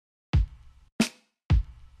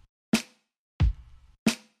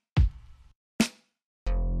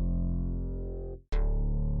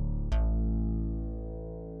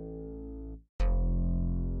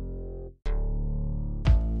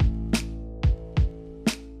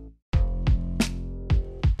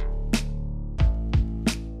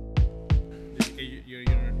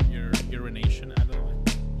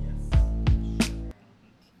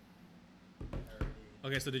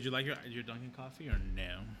Okay, so did you like your Dunkin' coffee or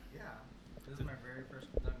no? Yeah. This is my very first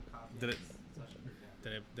Dunkin' coffee. Did it- Such a good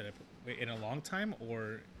jam. Did I wait in a long time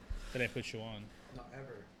or did I put you on? No,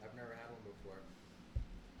 ever. I've never had one before.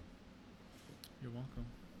 You're welcome.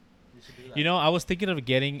 You should do that. You know, I was thinking of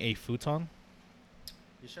getting a futon.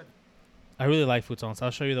 You should. I really like futons.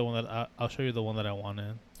 I'll show you the one that I'll show you the one that I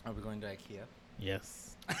wanted. Are we going to IKEA?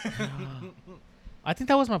 Yes. I think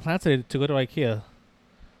that was my plan today to go to IKEA.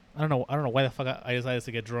 I don't know why the fuck I decided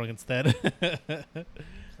to get drunk instead.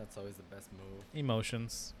 That's always the best move.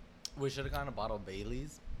 Emotions. We should have gotten a bottle of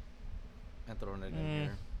Bailey's and thrown it in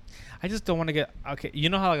here. I just don't want to get okay. You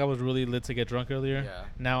know how like I was really lit to get drunk earlier? Yeah.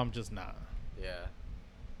 Now I'm just not. Yeah.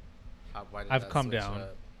 Why did I've that calmed switch down.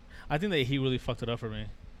 up? I think that he really fucked it up for me.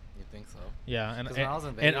 You think so? Yeah, and 'Cause when I was in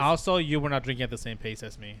and Vegas- also you were not drinking at the same pace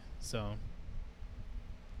as me, so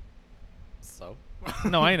So?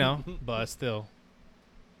 no, I know, but still.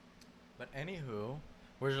 But anywho,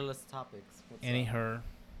 where's your list of topics? What's Any up? her.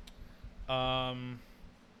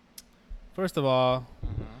 First of all,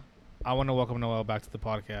 I want to welcome Noel back to the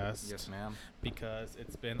podcast. Yes, ma'am. Because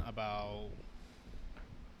it's been about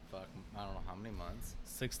Fuck, I don't know how many months.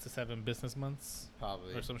 6 to 7 business months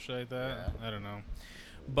Probably. or some shit like that. Yeah. I don't know.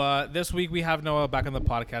 But this week we have Noel back on the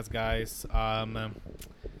podcast, guys.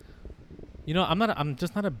 You know, I'm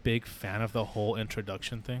just not a big fan of the whole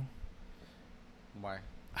introduction thing. Why?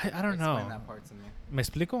 I don't know. Explain that part to me. ¿Me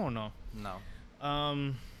explico o no? No.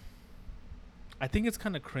 I think it's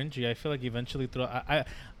kind of cringy. I feel like eventually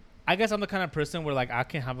I guess I'm the kind of person where like I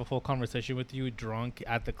can have a full conversation with you drunk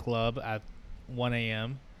at the club at 1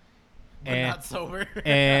 a.m. But not sober.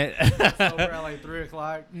 And Sober at like 3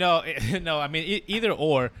 o'clock. no, no. I mean either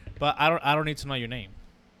or, but I don't need to know your name.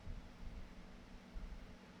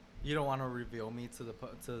 You don't want to reveal me to the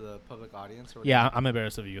public audience? Or Yeah, I'm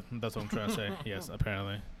embarrassed of you. That's what I'm trying to say. Yes,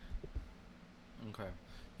 apparently. Okay.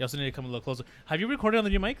 You also need to come a little closer. Have you recorded on the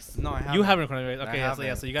new mics? No, I haven't. You haven't recorded. Right? I Okay,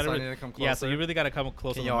 yeah, so you gotta. So I need to come Yeah, so closer? you really gotta come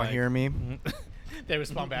closer. Can y'all hear me? They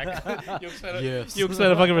respond back. You expect Yes. you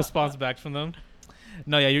expect a fucking response back from them.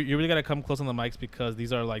 No, yeah, you really gotta come close on the mics because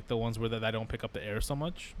these are like the ones where that I don't pick up the air so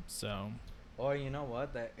much. So Or you know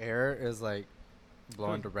what? The air is like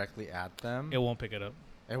blowing directly at them. it won't pick it up.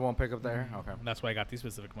 It won't pick up the air? Okay. That's why I got these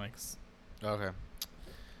specific mics. Okay.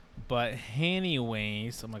 But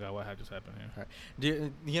anyways, oh my god, what had just happened here?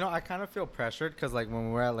 Alright. You know, I kind of feel pressured because like when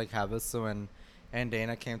we were at like Havasu and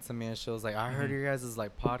Dana came to me and she was like, I heard your guys'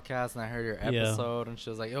 like podcast and I heard your Yeah. episode and she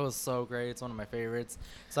was like, it was so great. It's one of my favorites.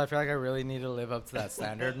 So I feel like I really need to live up to that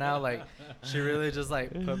standard now. Like she really just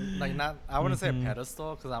like put like not I wouldn't say a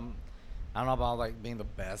pedestal because I don't know about like being the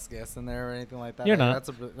best guest in there or anything like that. You're Like,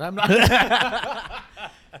 not. I'm not.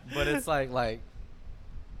 But it's like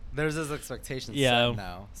there's this expectation Yeah. set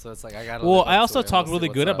now. So it's like I gotta. Well, live up I to also it and talk we'll see really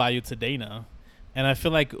what's good up. about you to Dana. And I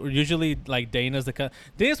feel like usually like Dana's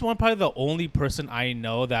Dana's probably the only person I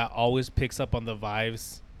know that always picks up on the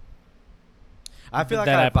vibes. I feel like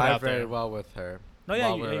that I I put vibe out very there. well with her. No, yeah,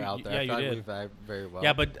 while you- we were yeah, out there. yeah, I you feel like did. we vibe very well.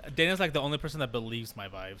 Yeah, but Dana's like the only person that believes my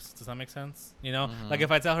vibes. Does that make sense? You know, Mhm. like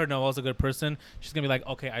if I tell her Noel's a good person, she's gonna be like,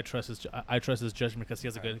 okay, I trust his judgment because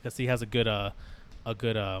he has a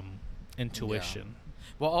good intuition.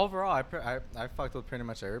 Well, overall, I fucked with pretty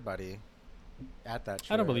much everybody at that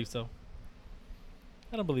trip. I don't believe so.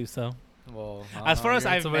 Well, As far as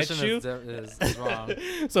your I've met intuition you- is wrong.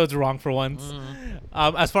 So it's wrong for once.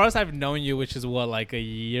 Mhm. As far as I've known you, which is what, like a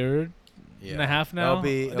year and a half now?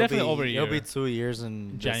 Definitely over a year. It'll be 2 years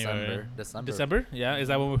in January. December. December? Yeah. Is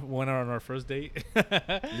that when we went on our first date?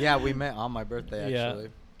 Yeah, we met on my birthday Yeah. actually.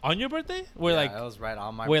 On your birthday? We're Yeah, like, it was right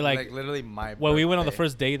on my. wait, like literally my. when we went on the birthday.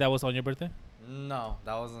 first date, that was on your birthday? No,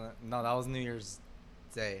 that wasn't. No, that was New Year's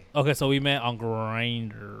Day. Okay, so we met on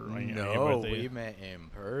Grindr. On your No, birthday. we met in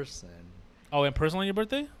person. Oh, in person on your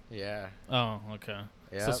birthday? Yeah. Oh, okay.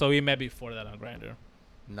 Yeah. So we met before that on Grindr.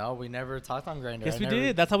 No, we never talked on Grindr. Yes, we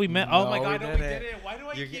did. That's how we met. Oh my No, god, we no, we didn't. didn't. Why do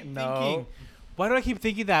I You keep get- thinking? no. Why do I keep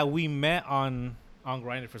thinking that we met on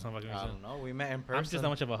Grindr for some fucking I reason? don't know. We met in person. I'm just that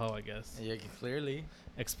much of a hoe, I guess. Yeah, clearly.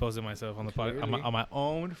 Exposing myself on the Clearly. on my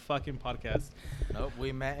own fucking podcast. Nope,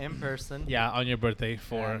 we met in person. Yeah, on your birthday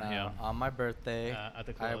And, on my birthday, at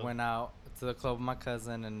the I club. went out to the club with my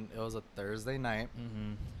cousin, and it was a Thursday night.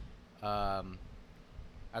 Mm-hmm.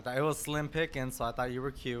 I thought it was slim picking, so I thought you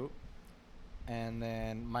were cute. And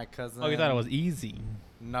then my cousin. Oh, you thought it was easy?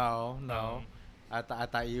 No. Oh. I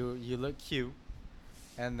thought you looked cute.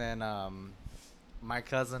 And then my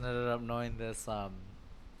cousin ended up knowing this.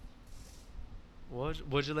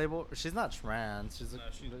 Would you label? She's not trans.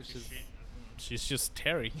 She's just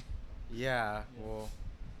Terry. Yeah. Well,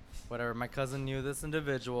 whatever. My cousin knew this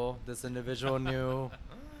individual. This individual knew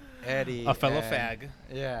Eddie. A fellow and- fag.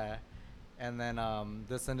 Yeah. And then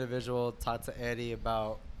this individual talked to Eddie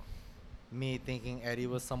about me thinking Eddie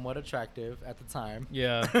was somewhat attractive at the time.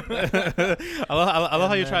 Yeah. I love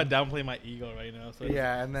how you're trying to then- downplay my ego right now. So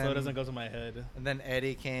Yeah, and so it then- doesn't go to my head. And then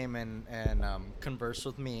Eddie came and conversed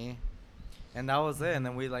with me, and that was it. And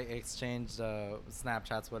then we like exchanged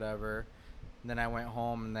Snapchats, whatever. And then I went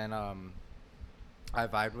home, and then I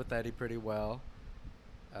vibed with Eddie pretty well.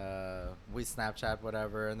 We Snapchat,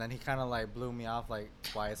 whatever, and then he kind of like blew me off like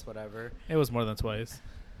twice, whatever. It was more than twice.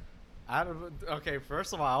 Okay,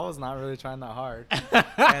 first of all, I was not really trying that hard.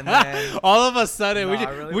 And then all of a sudden, No, we I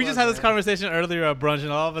just, really we just had this wasn't. conversation earlier at brunch,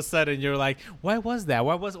 and all of a sudden you're like, "Why was that?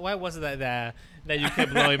 Why was it that you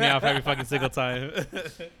kept blowing me off every fucking single time?"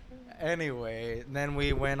 anyway, then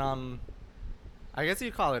we went on. I guess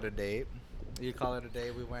you'd call it a date. You call it a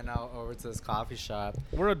date. We went out over to this coffee shop.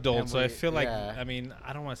 We're adults, And so I we- feel like yeah. I mean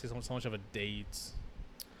I don't want to say so much of a date.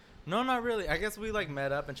 No, not really. I guess we like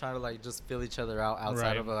met up and tried to like just feel each other out outside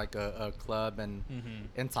Right. of like a club and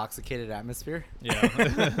intoxicated atmosphere.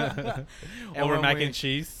 Yeah. And Over when mac we- and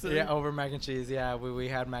cheese. Yeah, over mac and cheese. Yeah, we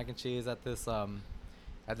had mac and cheese at this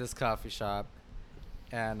coffee shop,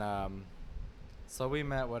 and so we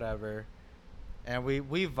met, whatever, and we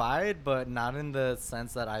vibed, but not in the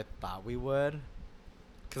sense that I thought we would,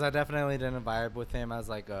 because I definitely didn't vibe with him as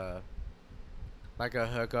like a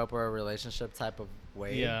hookup or a relationship type of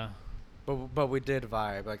way. Yeah. But we did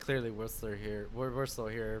vibe. Like clearly we're still here. We're still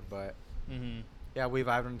here, but yeah, we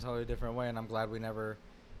vibed in a totally different way, and I'm glad we never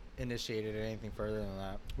initiated anything further than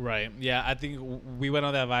that. Right. Yeah. I think we went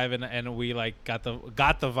on that vibe and we like got the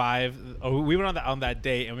vibe. Or we went on that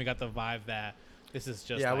date and we got the vibe that this is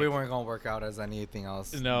just. Yeah, like, we weren't gonna work out as anything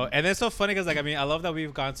else. No, and it's so funny because like I mean I love that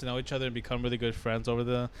we've gotten to know each other and become really good friends over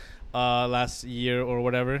the last year or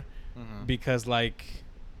whatever, because like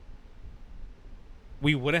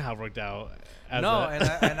we wouldn't have worked out. As No, a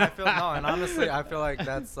and I feel no, and honestly, I feel like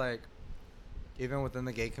that's like, even within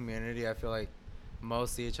the gay community, I feel like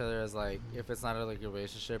most see each other as like, if it's not like a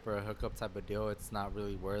relationship or a hookup type of deal, it's not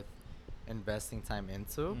really worth investing time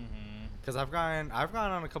into. Because I've gone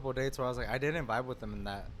on a couple of dates where I was like, I didn't vibe with them in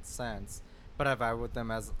that sense, but I vibe with them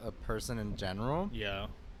as a person in general. Yeah.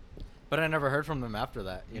 But I never heard from them after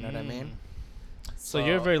that. You know what I mean? So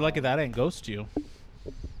you're very lucky that I didn't ghost you.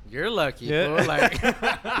 You're lucky, Yeah. fool.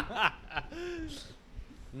 Like,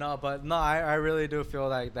 no, but no, I really do feel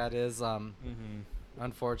like that is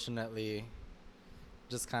unfortunately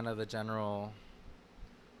just kind of the general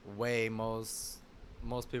way most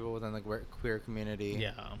people within the queer community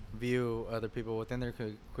Yeah. view other people within their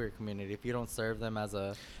queer community. If you don't serve them as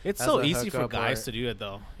a It's as so a easy for hookup guys or- to do it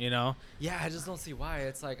though, you know? Yeah, I just don't see why.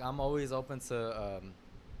 It's like I'm always open to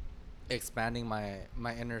expanding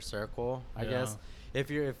my inner circle, I Yeah. guess. If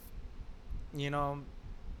you know,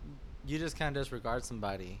 you just can't disregard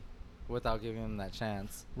somebody without giving them that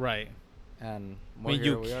chance. Right. And I mean,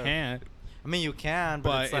 here you we are. can't. I mean, you can, but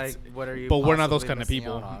But it's like, it's- what are you? but we're not those possibly kind of missing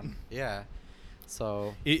people. out on? Yeah.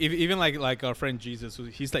 So Even like our friend Jesus,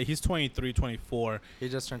 he's 23, 24. he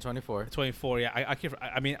just turned 24. 24, yeah.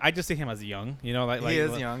 I mean, I just see him as young, you know, like He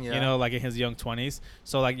is young, yeah. You know, like in his young 20s.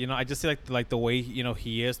 So like, you know, I just see like the way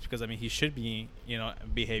he is, because I mean he should be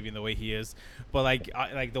behaving the way he is, but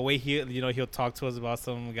like the way he'll talk to us about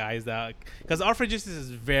some guys that, because our friend Jesus is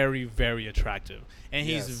very, very attractive and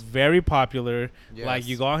he's Yes. very popular. Like Yes.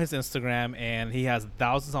 you go on his Instagram and he has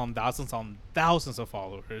thousands on thousands on thousands of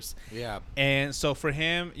followers. Yeah. And so for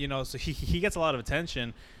him, so he gets a lot of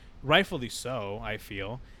attention, rightfully so, I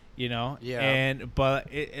feel, Yeah. And but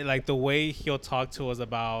it like the way he'll talk to us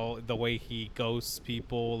about the way he ghosts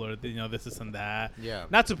people or this and that. Yeah.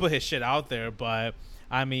 Not to put his shit out there, but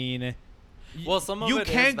I mean, Well, some of you it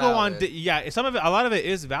is can't go on. valid. Some of it, a lot of it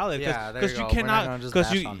is valid. Yeah, there because you you go. We're not cannot, gonna just because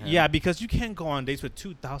bash on him. because you can't go on dates with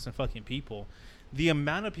 2,000 fucking people. The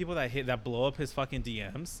amount of people that blow up his fucking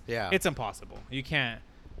DMs, Yeah. it's impossible. You can't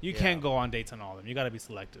go on dates on all of them. You got to be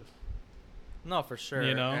selective. No, for sure.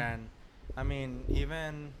 You know? And I mean,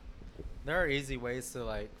 even there are easy ways to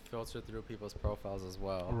like filter through people's profiles as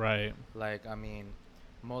well. Right. Like, I mean,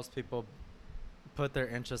 most people put their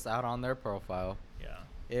interests out on their profile. Yeah.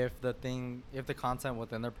 If the content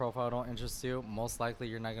within their profile don't interest you, most likely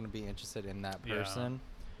you're not going to be interested in that Yeah. person.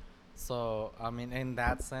 So, I mean, in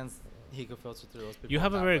that sense, he could filter through those people. You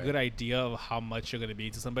have a that very way. good idea of how much you're going to be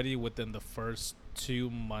to somebody within the first 2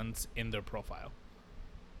 months in their profile.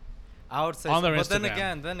 I would say on so. their But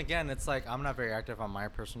Instagram. then again, it's like I'm not very active on my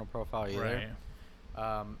personal profile either.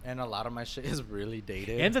 Right. And a lot of my shit is really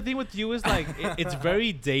dated. And the thing with you is like it's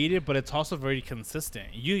very dated, but it's also very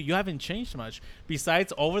consistent. You haven't changed much.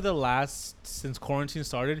 Besides, over the last since quarantine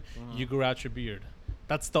started, you grew out your beard.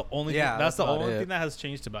 That's the only. Yeah, That's the about only it. thing that has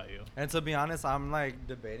changed about you. And to be honest, I'm like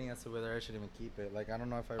debating as to whether I should even keep it. Like I don't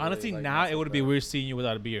know if I really, Honestly, like, now it myself would be better. weird seeing you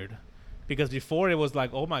without a beard, because before it was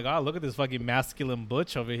like, oh my god, look at this fucking masculine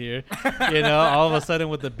butch over here, all of a sudden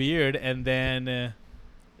with the beard, and then,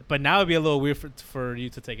 but now it'd be a little weird for you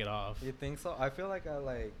to take it off. You think so? I feel like I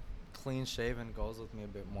like clean shaven goes with me a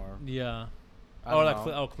bit more. Yeah. I Or don't like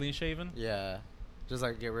know. clean shaven. Yeah, just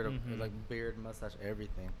like get rid of Mhm. like beard, mustache,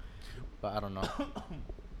 everything. But I don't know.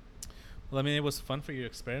 Well, I mean, it was fun for you to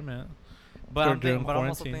experiment. But I'm during thinking, but I'm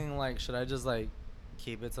also quarantine. thinking like, should I just like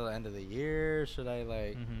keep it till the end of the year? Should I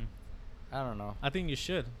like? Hmm. I don't know. I think you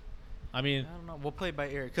should. I mean, I don't know. We'll play it by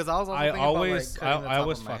ear. Cause I was also I thinking always, about, like, cutting the I top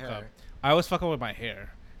always of my fuck up. hair. I always fuck up with my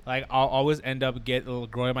hair. Like I'll always end up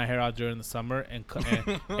growing my hair out during the summer and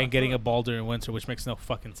getting a bald during winter, which makes no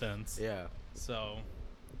fucking sense. Yeah. So,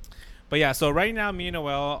 but yeah, so right now me and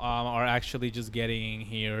Noel are actually just getting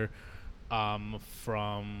here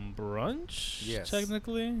from brunch. Yes.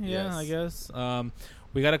 Technically, yeah, I Yes. guess.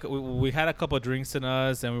 We had a couple of drinks in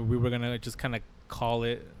us, and we were gonna just kind of call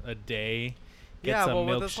it a day. Get Yeah, some well,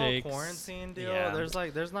 with this whole milkshakes. quarantine deal, Yeah.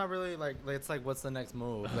 there's not really like, it's like, what's the next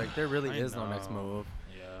move? Like, there really I is no next know. move.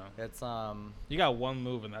 Yeah. It's You got one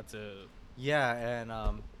move and that's it. yeah,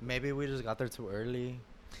 and maybe we just got there too early.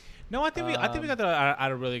 No, I think we got there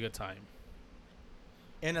at a really good time.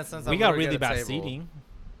 In a sense, We got really bad seating.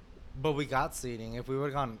 but we got seating. If we would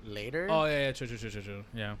have gone later, Oh yeah, true.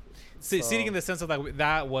 Yeah, seating in the sense of like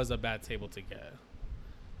that was a bad table to get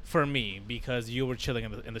for me because you were chilling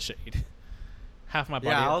in the shade. Half my body.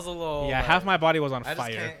 yeah, I was a little. Yeah, like, half my body was on I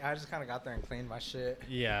fire. just kind of got there and cleaned my shit.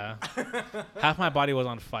 Yeah, half my body was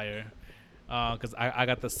on fire because I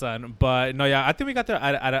got the sun. But no, yeah, I think we got there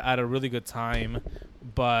at a really good time.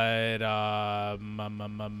 But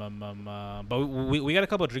but we got a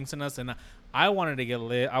couple of drinks in us, and I wanted to get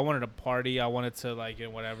lit. I wanted to party. I wanted to like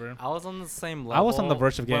whatever. I was on the same I level. was on the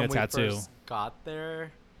verge of getting when a we tattoo. First got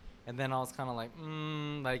there, and then I was kind of like,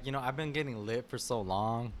 like I've been getting lit for so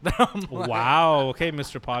long. that I'm like- Wow. Okay,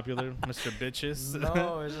 Mr. Popular, Mr. Bitches.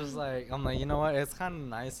 No, it's just like I'm like, you know what? It's kind of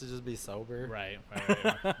nice to just be sober. Right.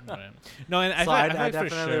 No, and So I I feel like for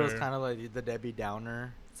definitely sure. was kind of like the Debbie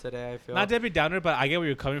Downer today. I feel Not Debbie Downer, but I get where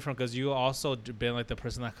you're coming from because you also been like the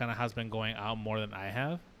person that kind of has been going out more than I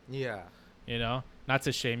have. Yeah. Not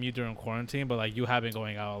to shame you during quarantine, but like you have been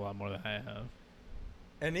going out a lot more than I have.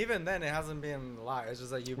 And even then, it hasn't been a lot. It's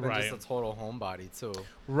just like you've been Right. just a total homebody too.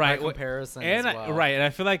 Right. By comparison, And as well. right, and I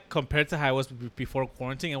feel like compared to how I was before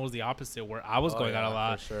quarantine, it was the opposite, where I was Oh, going out yeah, a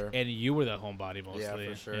lot, for sure. and you were the homebody mostly.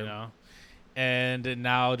 for sure. And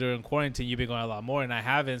now during quarantine, you've been going a lot more, and I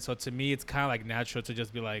haven't. So to me, it's kind of like natural to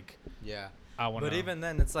just be like, Yeah. I want. But even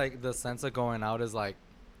then, it's like the sense of going out is like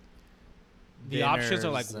the options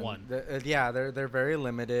are like dinners and one. yeah, they're very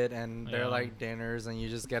limited, and they're Yeah. like dinners, and you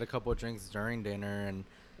just get a couple of drinks during dinner. And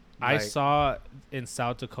I like, saw in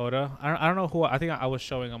South Dakota. I don't know who. I think I was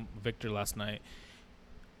showing him Victor last night.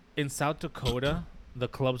 In South Dakota, the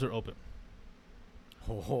clubs are open,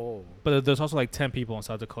 Oh, but there's also like 10 people in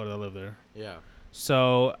South Dakota that live there. yeah.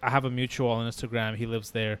 So I have a mutual on Instagram. He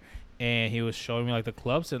lives there, and he was showing me like the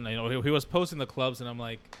clubs, and he was posting the clubs, and I'm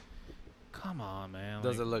like, come on, man.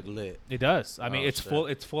 Does like, it look lit? It does. I mean, Oh, it's shit. full.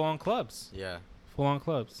 It's full on clubs. Yeah. Full on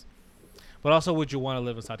clubs. But also, would you want to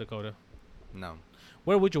live in South Dakota? No.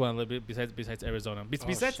 Where would you want to live besides Arizona?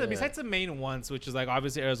 Besides shit. besides the main ones, which is like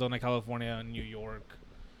obviously Arizona, California, New York,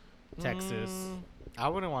 Texas. I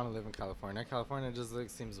wouldn't want to live in California. California just like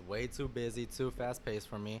seems way too busy, too fast paced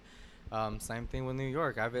for me. Same thing with New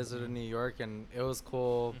York. I visited New York and it was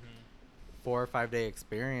cool, 4 or 5 day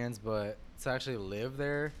experience, but to actually live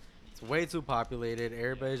there, it's way too populated.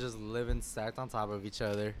 Everybody's just living stacked on top of each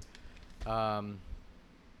other. Fuck,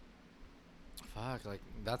 like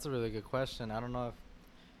that's a really good question. I don't know if,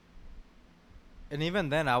 and even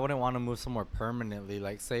then, I wouldn't want to move somewhere permanently.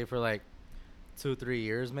 Like say for like 2-3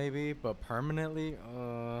 years maybe, but permanently,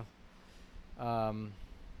 I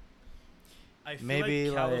feel maybe,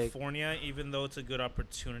 like like- California, even though it's a good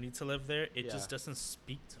opportunity to live there, it Yeah. just doesn't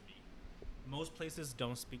speak to me. Most places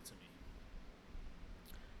don't speak to me.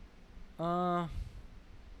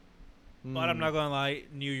 But I'm not gonna lie,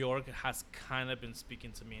 New York has kind of been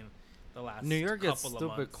speaking to me in the last New York gets couple of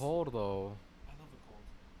stupid months. cold though. I love the cold.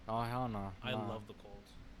 Oh hell no. I Nah. love the cold.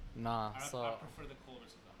 Nah. I So prefer the cold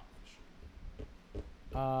versus the hot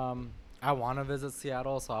for sure. I want to visit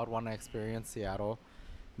Seattle, so I would want to experience Seattle.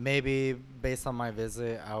 Maybe based on my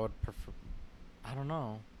visit, I would prefer. I don't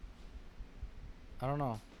know. I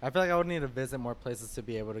feel like I would need to visit more places to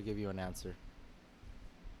be able to give you an answer.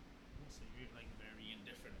 So you're like very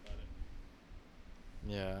indifferent about it.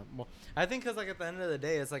 Yeah. Well, I think because like at the end of the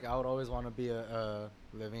day, it's like I would always want to be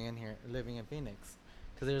living in Phoenix,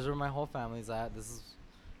 because there's where my whole family's at. This is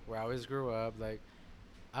where I always grew up. Like,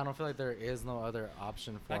 I don't feel like there is no other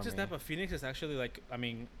option for Not just me. that, but Phoenix is actually like, I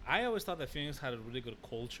mean, I always thought that Phoenix had a really good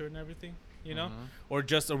culture and everything, you know, Mhm. or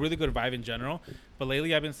just a really good vibe in general. But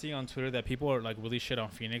lately, I've been seeing on Twitter that people are like really shit on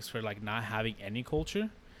Phoenix for like not having any culture.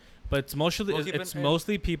 But it's mostly Well, it's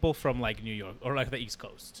mostly people from like New York or like the East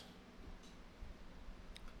Coast.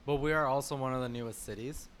 But we are also one of the newest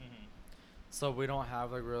cities, Mm-hmm. so we don't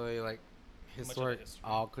have like really like historic history.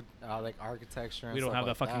 like architecture and We don't stuff have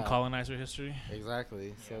like that fucking that. colonizer history.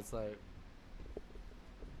 Exactly. So Yeah. it's like,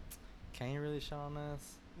 can you really shit on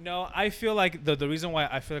this? No, I feel like the reason why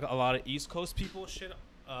I feel like a lot of East Coast people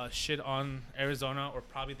shit on Arizona or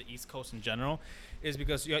probably the East Coast in general is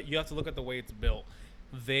because you have to look at the way it's built.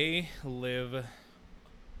 They live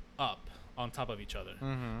up on top of each other.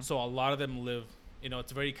 Mm-hmm. So a lot of them live,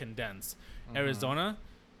 it's very condensed. Mhm. Arizona,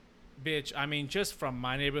 bitch, I mean, just from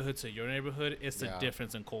my neighborhood to your neighborhood, it's Yeah. a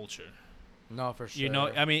difference in culture. No, for sure. You know,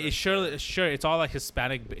 I mean, for it's sure, it's all like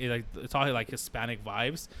Hispanic, like it's all like Hispanic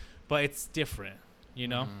vibes, but it's different, you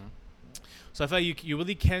know? Mhm. So I feel like you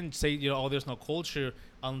really can say, oh, there's no culture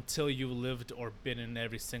until you lived or been in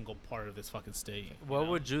every single part of this fucking state. What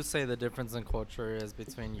would you say the difference in culture is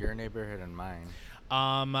between your neighborhood and mine?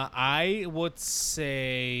 I would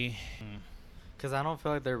say, Because I don't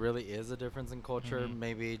feel like there really is a difference in culture. Mhm.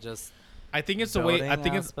 Maybe just I think it's the way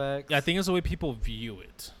aspects. I think it's the way people view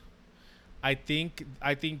it. I think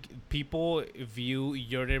people view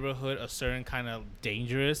your neighborhood a certain kind of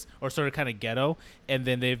dangerous or certain kind of ghetto, and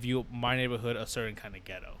then they view my neighborhood a certain kind of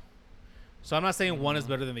ghetto. So I'm not saying one is Mhm.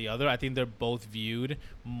 better than the other. I think they're both viewed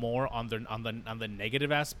more on the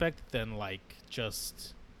negative aspect than like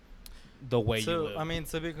just the way you So live. I mean,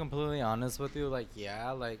 to be completely honest with you, like yeah,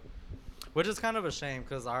 like, which is kind of a shame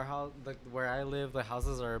because our house, like where I live, the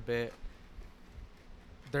houses are a bit.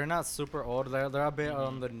 They're not super old. They're a bit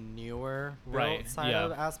on the newer built Right, side yeah.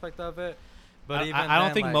 of the aspect of it. But even I don't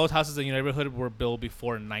then, think like, most houses in your neighborhood were built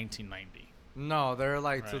before 1990. no, they're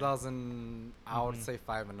like Right. 2000. I would Mhm. say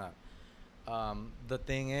 5 and up. The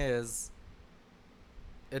thing is,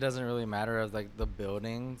 it doesn't really matter as like the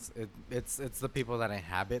buildings. It's the people that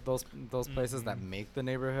inhabit those places that Mhm. make the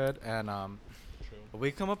neighborhood, and True.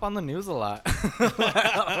 we come up on the news a lot.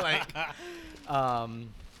 Like,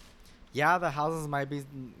 yeah, the houses might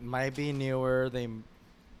be newer.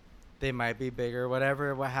 They might be bigger,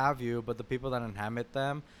 whatever, what have you. But the people that inhabit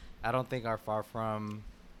them, I don't think are far from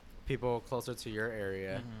people closer to your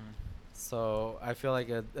area. Mhm. So I feel like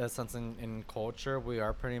a sense in culture, we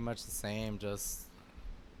are pretty much the same. Just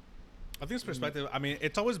I think it's perspective. I mean,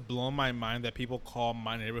 it's always blown my mind that people call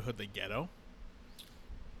my neighborhood the ghetto.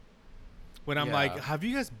 When I'm like, Yeah. have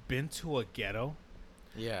you guys been to a ghetto?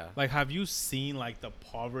 yeah, Like, have you seen like the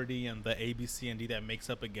poverty and the A, B, C, and D that makes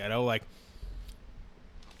up a ghetto? Like,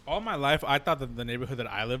 all my life, I thought that the neighborhood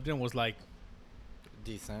that I lived in was like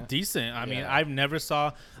decent. decent. I mean, Yeah. I've never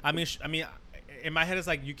saw. I mean, in my head, it's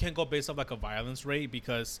like you can't go based off like a violence rate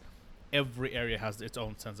because every area has its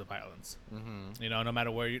own sense of violence. Mm-hmm. You know, no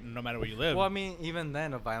matter where you live. Well, I mean, even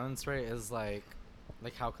then, a violence rate is like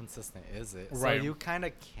how consistent is it? Right. So you kind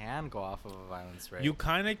of can go off of a violence rate. You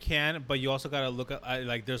kind of can, but you also gotta look at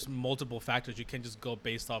like there's multiple factors. You can't just go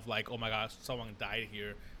based off like, oh my gosh, someone died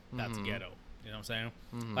here. That's Mhm. ghetto. You know what I'm saying?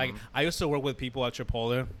 Mhm. Like I used to work with people at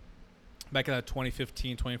Chipotle back in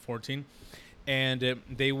 2015, 2014, and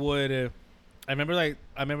they would. I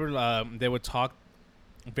remember they would talk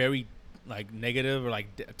very like negative or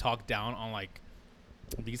like talk down on like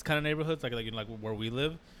these kind of neighborhoods, like where we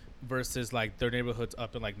live, versus like their neighborhoods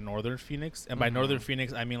up in like northern Phoenix. And by northern Mhm.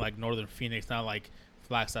 Phoenix, I mean like northern Phoenix, not like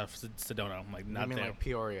Flagstaff, Sedona. Like I not mean, there. like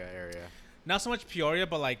Peoria area. Not so much Peoria,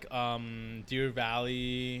 but like Deer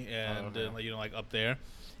Valley and okay. like, like up there.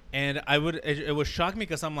 And it would shock me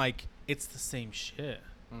because I'm like, it's the same shit.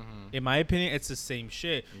 Mm-hmm. In my opinion, it's the same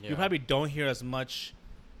shit. Yeah. You probably don't hear as much,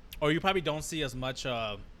 or you probably don't see as much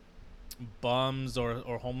bums or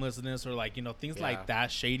homelessness or like things Yeah. like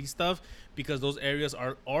that, shady stuff, because those areas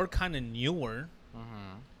are kind of newer.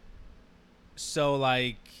 Mm-hmm. So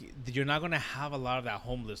like you're not gonna have a lot of that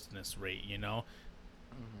homelessness rate. Mm-hmm.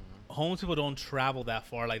 Homeless people don't travel that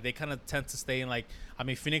far. Like they kind of tend to stay in like, I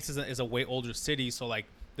mean, Phoenix is a way older city, so like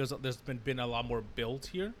there's been a lot more built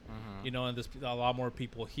here. Mm-hmm. And there's a lot more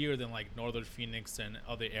people here than like northern Phoenix and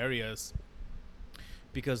other areas,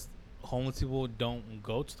 because homeless people don't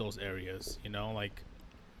go to those areas. Like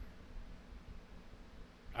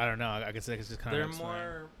I don't know. I guess it's just kind They're of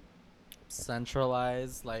more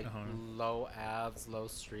centralized, like Uh-huh. low aves, low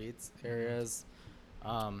streets areas.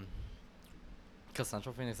 Cause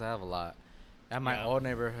Central Phoenix, I have a lot. At my Yeah. old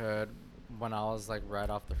neighborhood, when I was like right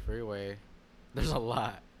off the freeway, there's a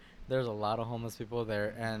lot. There's a lot of homeless people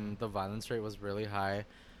there, and the violence rate was really high.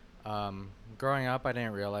 Growing up, I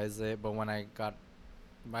didn't realize it, but when I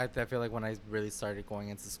feel like when I really started going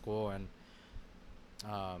into school and,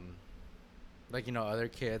 um, like other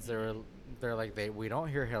kids, they're like we don't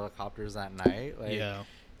hear helicopters at night, like Yeah.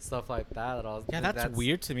 stuff like that. Yeah, that's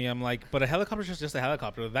weird to me. I'm like, but a helicopter is just a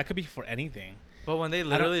helicopter. That could be for anything. But when they I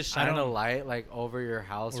don't- literally I shine a don't- light like over your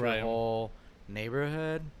house, Right. your whole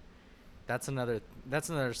neighborhood, that's another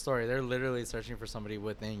story. They're literally searching for somebody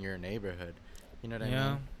within your neighborhood. You know what I Yeah.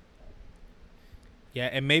 mean? Yeah,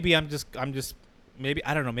 and maybe I'm just maybe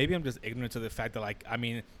I don't know. Maybe I'm just ignorant to the fact that like I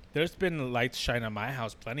mean, there's been lights shine on my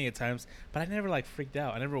house plenty of times, but I never like freaked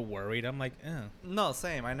out. I never worried. I'm like, No,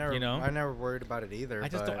 same. I never worried about it either. I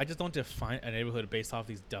just don't define a neighborhood based off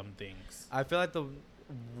these dumb things. I feel like the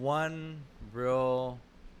one real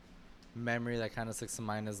memory that kind of sticks to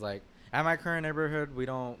mind is like at my current neighborhood we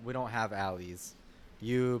don't have alleys.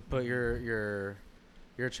 You put your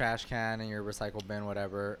trash can and your recycle bin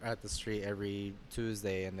whatever at the street every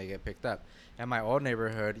Tuesday and they get picked up. At my old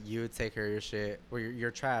neighborhood, you would take care of your shit or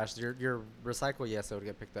your trash, your recycle, yes, it would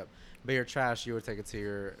get picked up, but your trash you would take it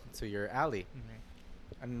to your alley.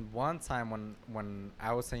 And one time when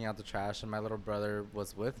I was taking out the trash and my little brother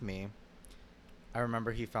was with me, I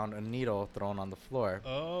remember he found a needle thrown on the floor.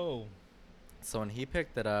 Oh. So when he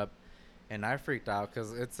picked it up, and I freaked out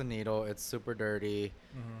because it's a needle, it's super dirty,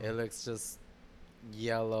 it looks just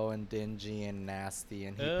yellow and dingy and nasty.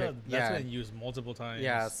 And that's been used multiple times.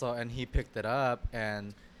 Yeah. So and he picked it up,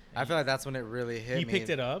 and I feel like that's when it really hit me. He picked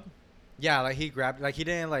it up. Yeah, like he grabbed, like he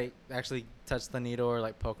didn't like actually touch the needle or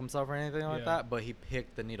like poke himself or anything like that, but he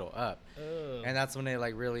picked the needle up, and that's when it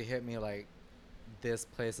like really hit me like, this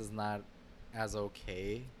place is not as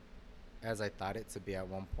okay as I thought it to be at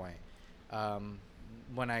one point.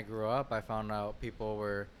 When I grew up, I found out people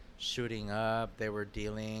were shooting up, they were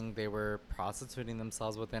dealing, they were prostituting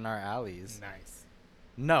themselves within our alleys. Nice.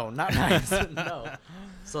 No, not nice. No.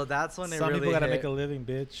 So that's when Some people gotta make a living,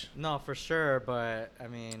 bitch. No, for sure, but I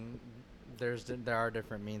mean, there are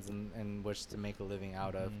different means in which to make a living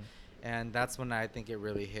out of, and that's when I think it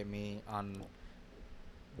really hit me on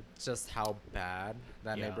just how bad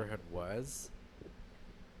that neighborhood was.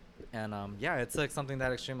 And yeah, it took something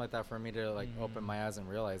that extreme like that for me to like open my eyes and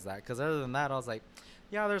realize that. Because other than that, I was like,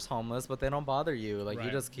 yeah, there's homeless, but they don't bother you. Like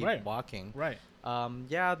you just keep walking. Right.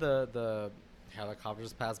 Yeah, the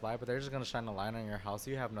helicopters pass by, but they're just gonna shine a light on your house.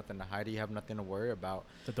 You have nothing to hide. You have nothing to worry about.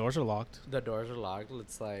 The doors are locked. The doors are locked.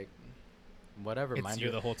 It's like, whatever. It's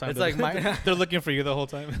you the whole time. It's like they're looking for you the whole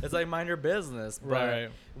time. It's like mind your business. But Right.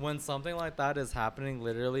 when something like that is happening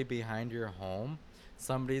literally behind your home,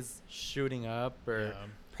 somebody's shooting up or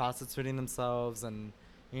prostituting themselves and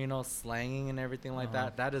slanging and everything like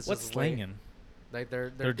that. That is what's just slanging? Like they're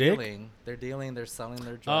Their dealing. They're dealing. They're selling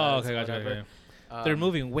their drugs. Oh, okay, gotcha. Okay. They're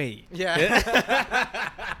moving weight. Yeah.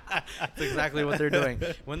 That's exactly what they're doing.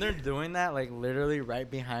 When they're doing that, like literally right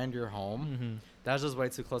behind your home, that's just way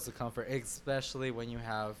too close to comfort, especially when you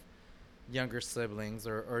have younger siblings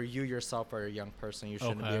or you yourself are a young person. You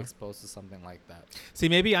shouldn't be exposed to something like that. See,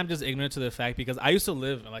 maybe I'm just ignorant to the fact because I used to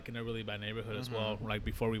live like in a really bad neighborhood as well, like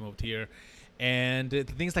before we moved here. And the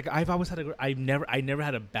things like I never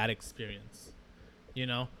had a bad experience.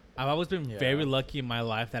 I've always been very lucky in my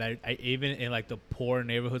life that I even in like the poor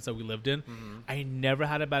neighborhoods that we lived in, I never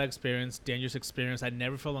had a bad experience, dangerous experience. I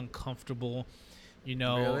never felt uncomfortable.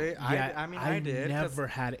 Really? Yeah, I did. Never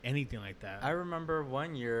had anything like that. I remember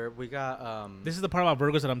one year we got. This is the part about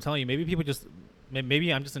burgers that I'm telling you. Maybe people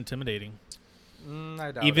maybe I'm just intimidating.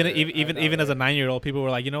 I doubt even as a 9-year-old, people were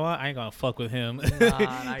like, you know what? I ain't gonna fuck with him.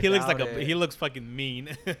 He looks fucking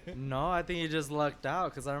mean. No, I think you just lucked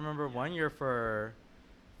out because I remember one year for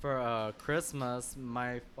Christmas,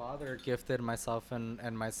 my father gifted myself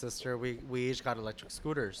and my sister. We each got electric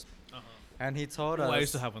scooters. And he told us. I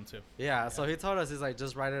used to have one too. Yeah, so he told us, he's like,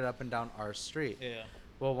 just ride it up and down our street. Yeah.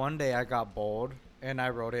 Well, one day I got bold and I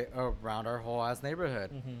rode it around our whole ass neighborhood.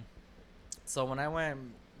 So when I went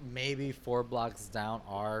maybe 4 blocks down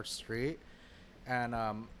our street, and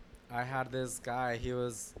I had this guy. He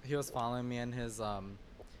was following me in his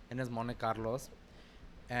Monte Carlos,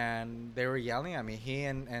 and they were yelling at me. He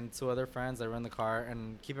and 2 other friends. They were in the car,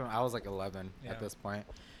 and I was like 11 at this point.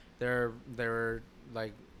 They were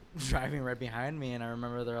like driving right behind me, and I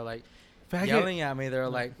remember they were like yelling at me. They were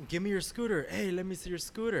like, "Give me your scooter! Hey, let me see your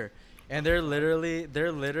scooter!" And they're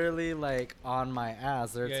literally like on my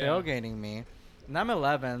ass. They're tailgating me, and I'm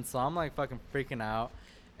 11, so I'm like fucking freaking out.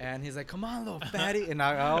 And he's like, "Come on, little fatty," and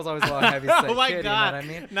I was always a little heavy set Oh my kid. god, You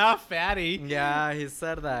know what I mean? not fatty. Yeah, he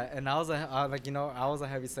said that, and I was like, I was a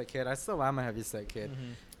heavy set kid. I still am a heavy set kid,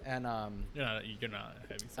 and You're not a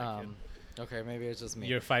heavy set kid. okay, maybe it's just me.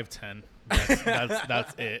 You're 5'10".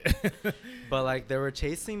 That's it. But like they were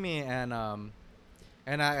chasing me, and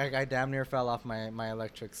I damn near fell off my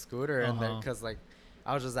electric scooter, and because like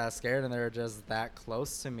I was just that scared, and they were just that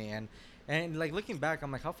close to me, and like looking back,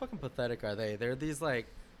 I'm like, how fucking pathetic are they? They're these like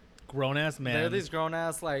Grown ass man. they're these grown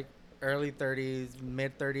ass like early 30s,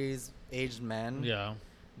 mid 30s aged men. Yeah.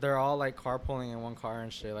 They're all like carpooling in one car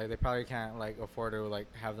and shit. Like they probably can't like afford to like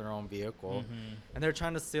have their own vehicle, and they're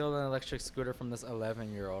trying to steal an electric scooter from this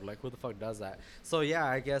 11-year-old. Like who the fuck does that? So yeah,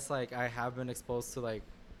 I guess like I have been exposed to like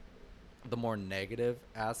the more negative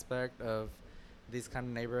aspect of these kind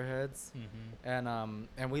of neighborhoods, and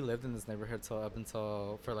we lived in this neighborhood up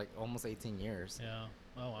until for like almost 18 years. Yeah.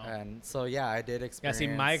 Oh wow. And so yeah, I did experience. Yeah.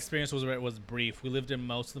 See, my experience was brief. We lived in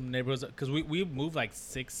most of the neighborhoods because we moved like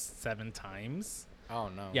 6-7 times. Oh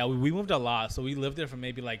no. Yeah, we moved a lot. So we lived there for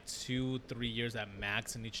maybe like 2-3 years at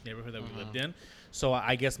max in each neighborhood that we lived in. So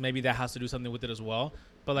I guess maybe that has to do something with it as well.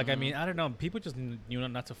 But like I mean, I don't know. People just knew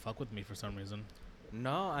not to fuck with me for some reason.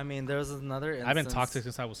 No, I mean there was another instance. I've been toxic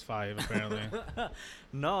since I was 5, apparently.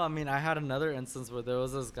 No, I mean I had another instance where there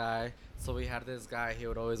was this guy. So we had this guy. He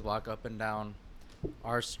would always walk up and down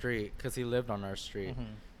our street because he lived on our street.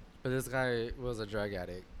 But this guy was a drug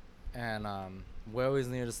addict, and we always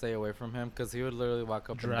needed to stay away from him because he would literally walk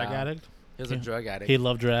up and down. Drag addict? He was a drug addict. He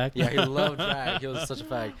loved drag? Yeah, he loved drag. He was such a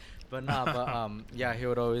fag. But yeah, he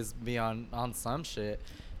would always be on some shit,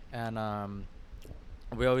 and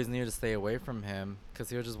we always needed to stay away from him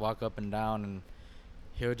because he would just walk up and down, and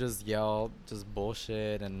he would just yell just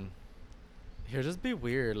bullshit, and he would just be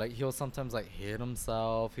weird. Like he'll sometimes like hit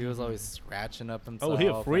himself. He was always scratching up himself. Oh, he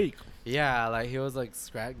a freak. Yeah, like he was like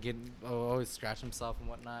always scratch himself and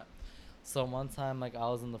whatnot. So one time, like I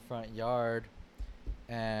was in the front yard,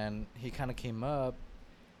 and he kind of came up,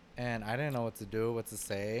 and I didn't know what to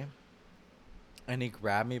say, and he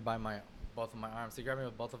grabbed me by both of my arms. He grabbed me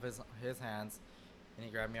with both of his hands, and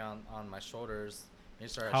he grabbed me on my shoulders. And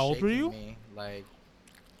he started How old were shaking you? me, like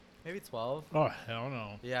maybe 12. Oh, hell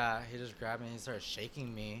no. Yeah, he just grabbed me and he started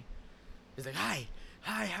shaking me. He's like, hi,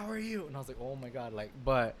 how are you? And I was like, oh my god, like,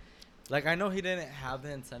 but like I know he didn't have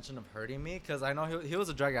the intention of hurting me because I know he was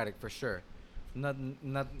a drug addict for sure. Not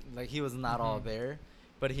like he was not all there,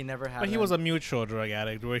 but he never had. But he was a mutual drug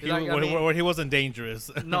addict where Like, I mean- where he wasn't dangerous.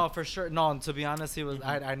 No, for sure. No, to be honest, he was.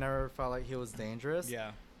 I never felt like he was dangerous.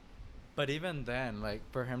 Yeah. But even then, like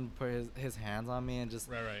for him to put his hands on me and just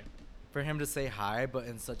Right. for him to say hi, but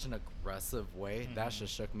in such an aggressive way, that shit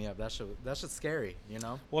shook me up. That's just scary, you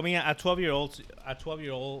know. Well, I mean, at 12 years old,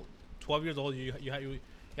 you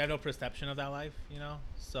have no perception of that life, you know.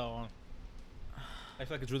 So I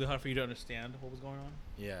feel like it's really hard for you to understand what was going on.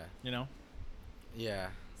 Yeah. You know. Yeah.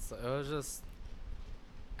 So it was just,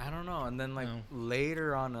 I don't know. And then like No.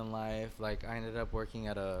 later on in life, like I ended up working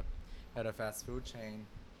at a fast food chain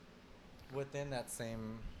within that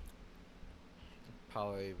same,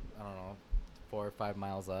 probably, I don't know, 4 or 5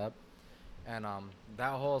 miles up. And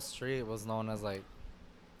that whole street was known as like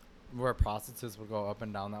where prostitutes would go up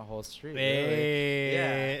and down that whole street. Really.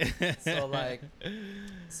 Yeah. So like, have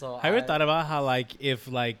you ever thought about how like if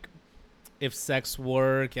sex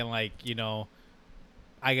work and like, you know,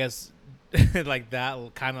 I guess like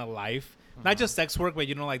that kind of life, not just sex work, but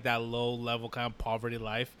you know, like that low level kind of poverty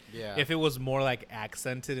life. Yeah. If it was more like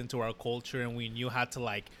accented into our culture and we knew how to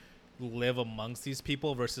like live amongst these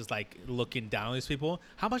people versus like looking down on these people,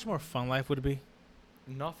 how much more fun life would it be?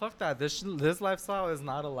 No, fuck that. This lifestyle is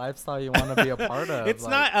not a lifestyle you want to be a part of. It's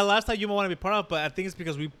like, not a lifestyle you want to be part of, but I think it's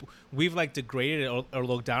because we've like degraded it or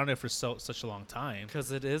looked down on it for such a long time.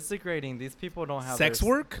 because it is degrading. These people don't have Sex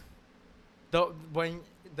work? Though when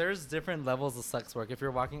there's different levels of sex work. If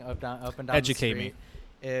you're walking up and down Educate the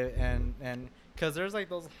street, and because there's like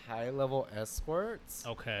those high level escorts,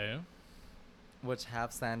 Okay. which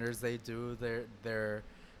have standards. They do their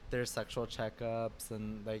sexual checkups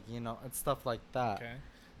and like, you know, and stuff like that. Okay.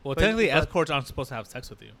 Well, But- technically, but- escorts aren't supposed to have sex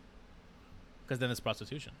with you, because then it's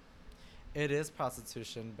prostitution. It is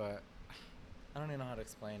prostitution, but I don't even know how to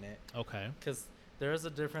explain it. Okay. Because there is a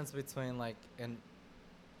difference between like, and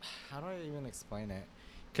how do I even explain it?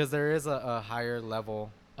 Because there is a higher level.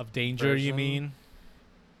 Of danger, you Version. mean?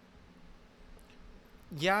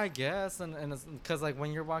 Yeah, I guess, and it's because like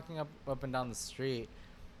when you're walking up and down the street,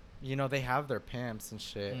 you know, they have their pimps and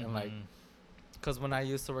shit, and like, Mhm. because when I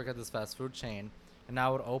used to work at this fast food chain, and I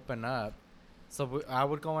would open up, so I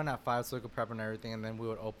would go in at 5 so we could prep and everything, and then we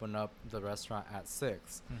would open up the restaurant at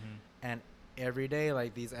 6, Mhm. and every day,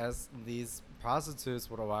 like these prostitutes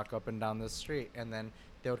would walk up and down the street, and then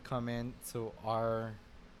they would come in to our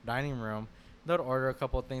dining room. They'd order a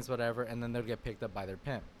couple of things, whatever, and then they'd get picked up by their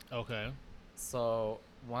pimp. Okay. So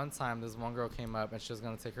one time, this one girl came up and she was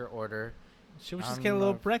gonna take her order. She was I just don't getting a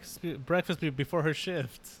little know breakfast before her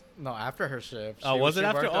shift. No, after her shift. Oh, was it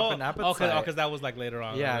after? Worked up an appetite. Okay, because that was like later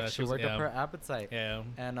on. Yeah, she worked up her appetite. Yeah.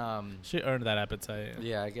 And she earned that appetite.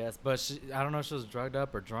 Yeah, I guess. But I don't know if she was drugged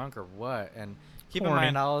up or drunk or what. And keep in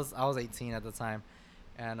Horny. mind, I was 18 at the time,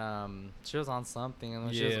 and she was on something, and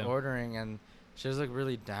when she was ordering, and she was like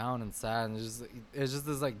really down and sad, and it's just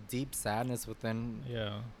this like deep sadness within.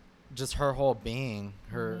 Yeah. Just her whole being,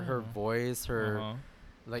 her voice, her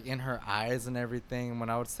like in her eyes and everything. When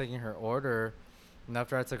I was taking her order, and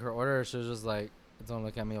after I took her order, she was just like, "Don't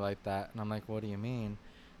look at me like that." And I'm like, "What do you mean?"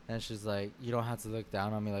 And she's like, "You don't have to look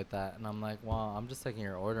down on me like that." And I'm like, "Well, I'm just taking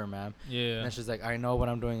your order, ma'am." Yeah. And she's like, "I know what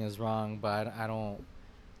I'm doing is wrong, but I don't,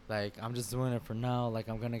 like, I'm just doing it for now. Like,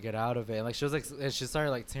 I'm gonna get out of it." And like, she was like, and she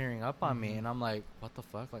started like tearing up on me, and I'm like, "What the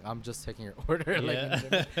fuck? Like, I'm just taking your order."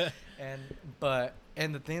 Yeah. Like,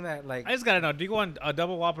 and the thing that like, I just gotta know: do you want a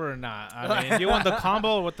double Whopper or not? I mean, do you want the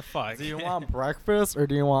combo or what the fuck? do you want breakfast or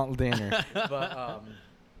do you want dinner? But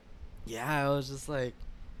yeah, I was just like,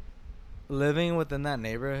 living within that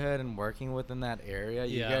neighborhood and working within that area,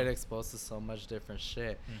 you get exposed to so much different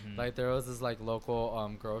shit. Like there was this like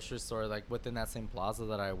local grocery store like within that same plaza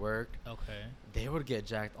that I worked. Okay. They would get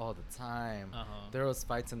jacked all the time. There was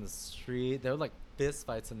fights in the street. There were like fist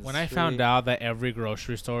fights in the street. When I found out that every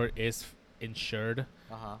grocery store is insured,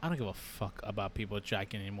 I don't give a fuck about people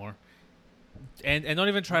jacking anymore. And don't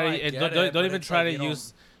even try don't even try to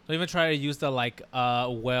use. Don't even try to use the like,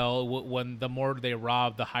 when the more they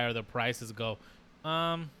rob, the higher the prices go.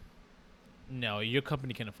 No, your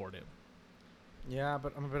company can afford it. Yeah,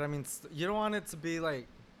 but I mean, you don't want it to be like.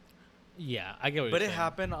 Yeah, I get what you're saying. But it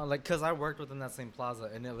happened, like, because I worked within that same plaza,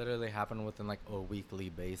 and it literally happened within, like, a weekly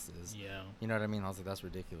basis. Yeah. You know what I mean? I was like, that's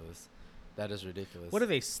ridiculous. That is ridiculous. What do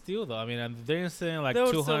they steal, though? I mean, they're saying, like,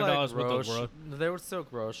 $200 worth of They would steal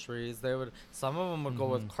groceries. Some of them would go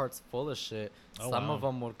with carts full of shit. Some of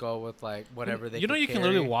them would go with, like, whatever they could You carry. can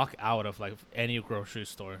literally walk out of, like, any grocery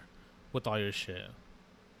store with all your shit.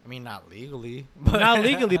 I mean, not legally. Not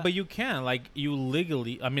legally, but you can. Like, you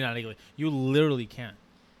not legally. You literally can.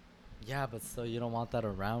 Yeah, but still, you don't want that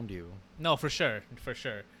around you. No, for sure.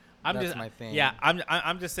 That's my thing. Yeah,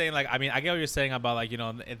 I'm just saying, like, I mean, I get what you're saying about, like, you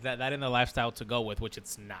know, that in the lifestyle to go with, which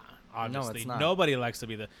it's not. Obviously, no, it's not. Nobody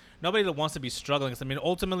wants to be struggling. I mean,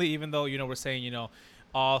 ultimately, even though, you know, we're saying, you know,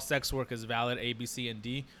 all sex work is valid, A, B, C, and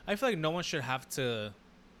D, I feel like no one should have to,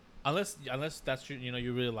 unless that's, you know,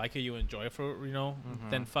 you really like it, you enjoy it for, you know,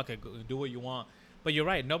 then fuck it, do what you want. But you're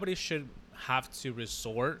right. Nobody should have to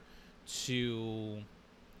resort to,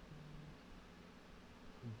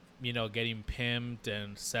 you know, getting pimped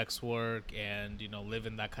and sex work and, you know,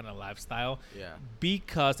 living that kind of lifestyle. Yeah.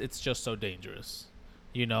 Because it's just so dangerous.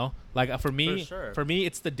 You know? Like, for me,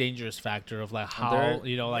 it's the dangerous factor of, like, how,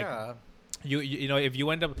 you know, like, you know, if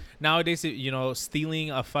you end up, nowadays, you know,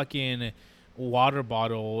 stealing a fucking water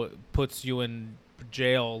bottle puts you in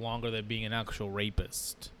jail longer than being an actual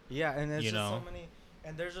rapist. Yeah, and there's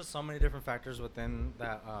just so many different factors within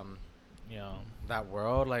that, that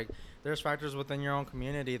world. Like, there's factors within your own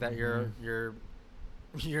community that you're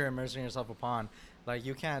immersing yourself upon. Like,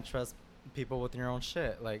 you can't trust people with your own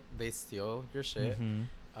shit. Like, they steal your shit.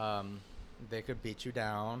 They could beat you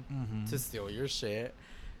down to steal your shit.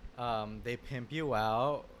 They pimp you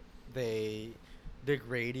out. They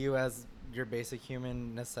degrade you as your basic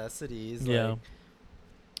human necessities. Yeah. Like,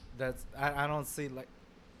 that's I don't see, like,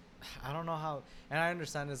 I don't know how, and I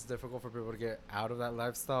understand it's difficult for people to get out of that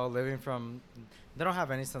lifestyle. They don't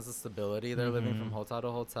have any sense of stability. They're living from hotel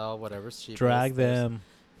to hotel, whatever's cheapest. Drag them.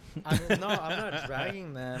 I mean, no, I'm not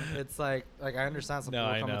dragging them. It's like I understand some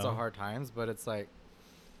people come into hard times, but it's like,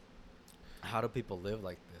 how do people live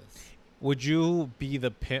like this? Would you be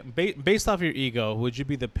the pimp, based off your ego, would you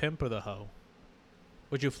be the pimp or the hoe?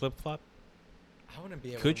 Would you flip-flop? I wouldn't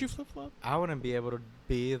be able Could you flip-flop? I wouldn't be able to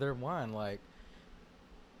be either one, like,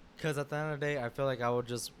 because at the end of the day, I feel like I would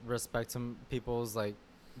just respect some people's, like,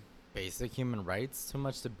 basic human rights too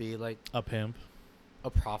much to be, like, a pimp, a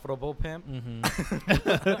profitable pimp,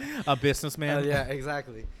 a businessman. Yeah,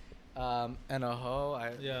 exactly. And a hoe,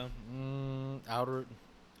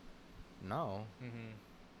 no.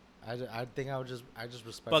 I think I just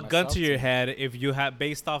respect. But gun to your head, if you had,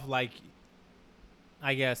 based off, like,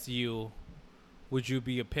 I guess would you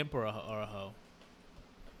be a pimp or a hoe?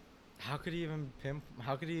 How could you even pimp?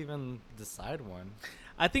 How could you even decide one?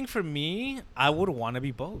 I think for me, I would want to be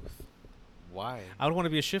both. Why? I would want to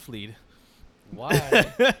be a shift lead.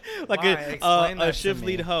 Why? Like Why? Explain a that to shift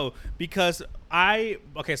lead me. hoe. Because so I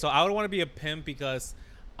would want to be a pimp because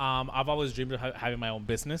I've always dreamed of having my own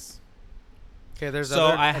business. Okay, there's So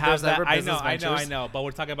other I there's have that. ever business I ventures. know. But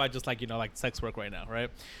we're talking about just like like sex work right now, right?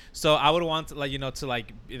 So I would want to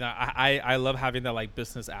I love having that like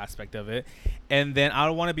business aspect of it, and then I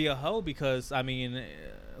would want to be a hoe because I mean,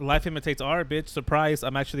 life imitates art, bitch. Surprise!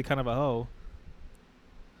 I'm actually kind of a hoe.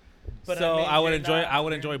 But I So mean, I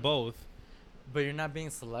would enjoy both. but you're not being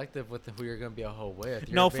selective with who you're gonna be a hoe with.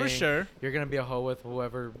 No, for sure. You're gonna be a hoe with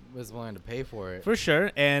whoever is willing to pay for it. For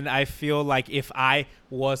sure. And I feel like if I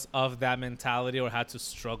was of that mentality or had to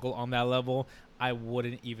struggle on that level, I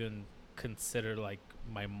wouldn't even consider like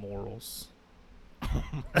my morals.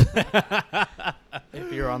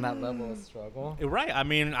 If you're on that level of struggle. Right. I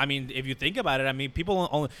mean, if you think about it, I mean, people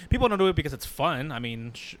don't do it because it's fun. I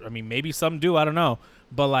mean, maybe some do. I don't know,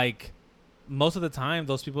 but like most of the time,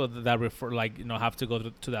 those people that refer like have to go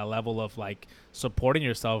to that level of like supporting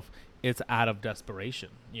yourself, it's out of desperation.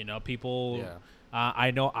 People. Yeah.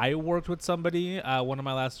 I know I worked with somebody. One of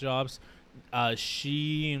my last jobs.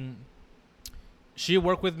 She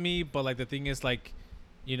worked with me, but like the thing is like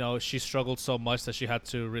she struggled so much that she had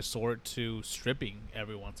to resort to stripping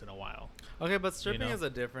every once in a while. Okay, but stripping is a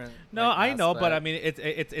different. No, like, I know, but I aspect. mean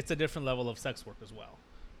it's a different level of sex work as well.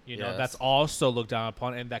 That's Yes. also looked down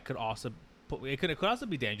upon, and that could also it could also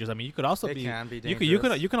be dangerous. I mean, you could also It can be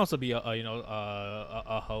you can also be a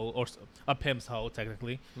hoe or a pimp's hoe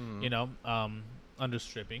technically. Hmm. Under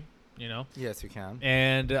stripping. Yes, you can.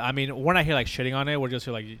 And I mean, we're not here like shitting on it. We're just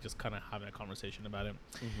here like just kind of having a conversation about it.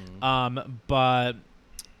 Mm-hmm. But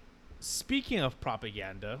speaking of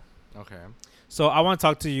propaganda, Okay. so I want to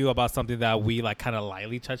talk to you about something that we like kind of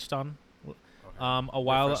lightly touched on Okay.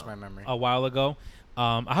 refresh my memory. a while ago.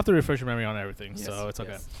 I have to refresh your memory on everything, Yes, so it's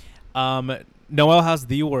okay. yes. Noel has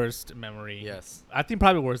the worst memory. Yes. I think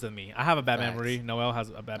probably worse than me. I have a bad Facts. memory. Noel has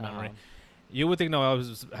a bad memory. Uh-huh. You would think Noel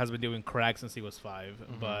has been doing crack since he was 5,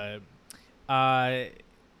 Mhm. but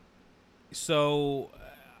so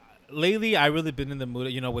lately I really been in the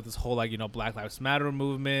mood, with this whole like Black Lives Matter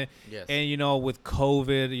movement, Yes. and with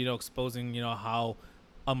COVID, exposing how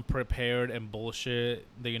unprepared and bullshit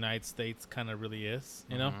the United States kind of really is,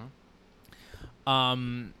 Mhm.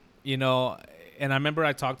 you know, and I remember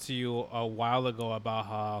I talked to you a while ago about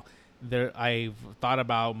how I've thought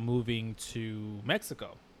about moving to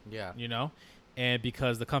Mexico, Yeah. and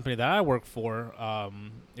because the company that I work for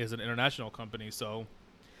is an international company, so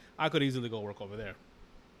I could easily go work over there.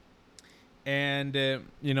 And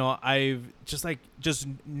I've just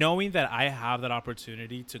knowing that I have that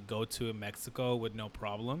opportunity to go to Mexico with no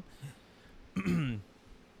problem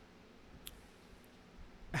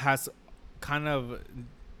has kind of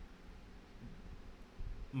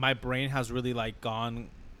my brain has really like gone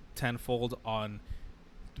tenfold on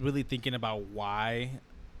really thinking about why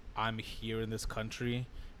I'm here in this country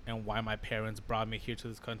and why my parents brought me here to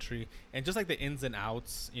this country, and just like the ins and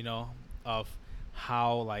outs, of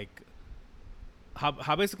how like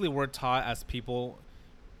how basically we're taught as people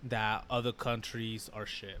that other countries are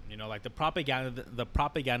shit. Like the propaganda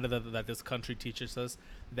that this country teaches us,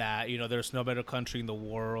 that there's no better country in the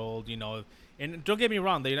world. And don't get me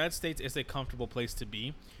wrong, the United States is a comfortable place to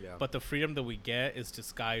be, Yeah. but the freedom that we get is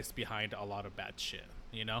disguised behind a lot of bad shit.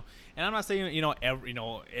 And I'm not saying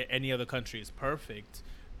any other country is perfect.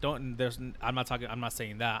 Don't there's I'm not talking I'm not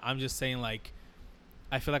saying that. I'm just saying like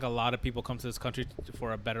I feel like a lot of people come to this country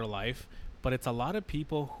for a better life, but it's a lot of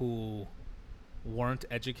people who weren't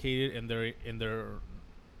educated in their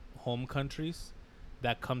home countries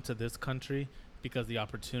that come to this country because the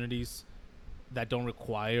opportunities that don't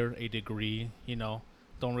require a degree,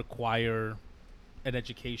 don't require an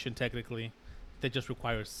education technically, they just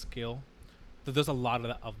require skill. There's a lot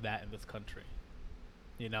of that in this country,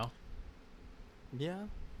 you know. Yeah.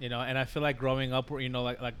 And I feel like growing up,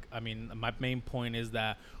 like I mean, my main point is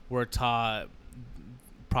that we're taught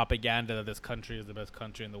propaganda that this country is the best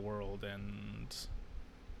country in the world, and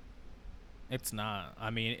it's not. I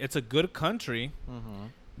mean, it's a good country, Mhm.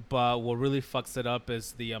 but what really fucks it up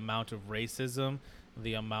is the amount of racism,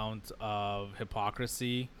 the amount of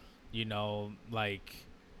hypocrisy, like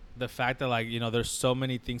the fact that like there's so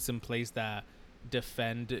many things in place that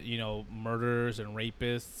defend murderers and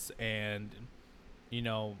rapists and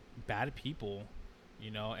bad people,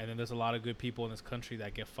 and then there's a lot of good people in this country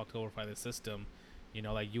that get fucked over by the system.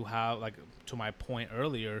 Like you have, like, to my point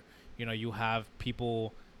earlier, you have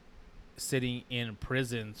people sitting in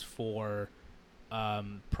prisons for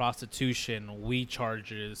prostitution, weed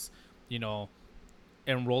charges,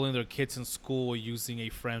 enrolling their kids in school using a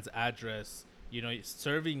friend's address,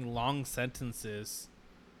 serving long sentences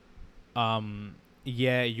Um,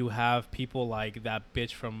 yeah, you have people like that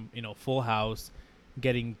bitch from Full House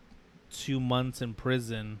getting 2 months in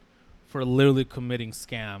prison for literally committing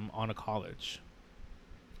scam on a college.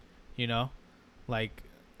 You know, like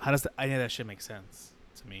how does I think that shit make sense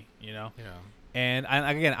to me? Yeah. And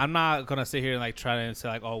again, I'm not gonna sit here and like try to say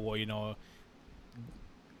like, oh well,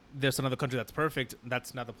 there's another country that's perfect.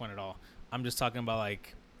 That's not the point at all. I'm just talking about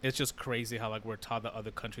like it's just crazy how like we're taught that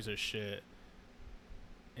other countries are shit,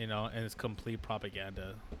 and it's complete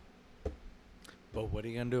propaganda. But what are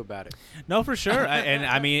you gonna do about it? No, for sure. And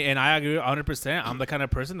I agree 100%. I'm the kind of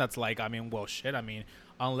person that's like, I mean, well, shit. I mean,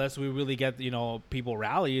 unless we really get, people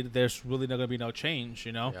rallied, there's really not going to be no change.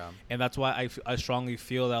 Yeah. And that's why I strongly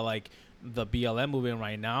feel that, like, the BLM movement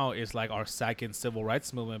right now is like our second civil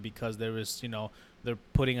rights movement because there is, they're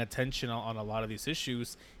putting attention on a lot of these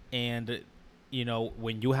issues. And,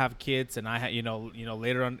 when you have kids and I have,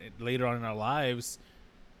 later on in our lives,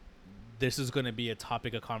 this is going to be a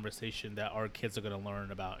topic of conversation that our kids are going to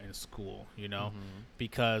learn about in school,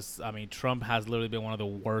 because, I mean, Trump has literally been one of the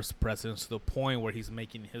worst presidents to the point where he's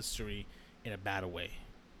making history in a bad way,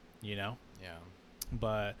 Yeah.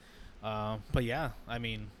 But yeah, I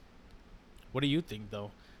mean, what do you think,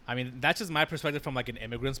 though? I mean, that's just my perspective from like an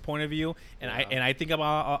immigrant's point of view, and Yeah. I think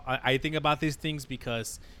about these things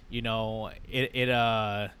because it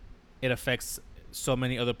affects so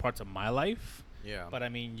many other parts of my life. Yeah. But I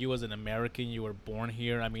mean, you as an American, you were born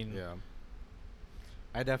here. I mean, Yeah.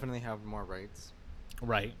 I definitely have more rights.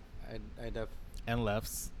 right, I and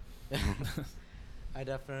lefts. I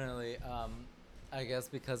definitely I guess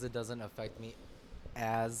because it doesn't affect me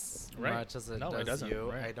as Right. much as it No, it does doesn't. you.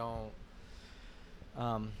 Right. I don't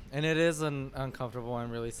and it is an uncomfortable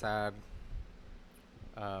and really sad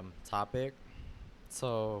topic.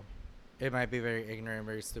 So it might be very ignorant,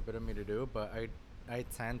 very stupid of me to do, but I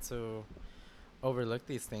tend to overlook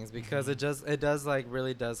these things because it does like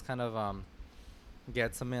really does kind of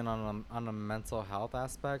get to me on a mental health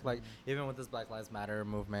aspect. Like even with this Black Lives Matter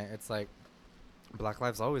movement, it's like Black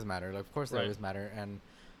lives always matter. Like of course they Right. always matter, and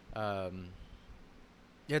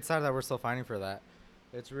it's sad that we're still fighting for that.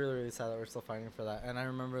 It's really really sad that we're still fighting for that. And I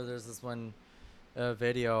remember there's this one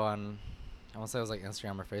video on I want to say it was like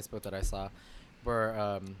Instagram or Facebook that I saw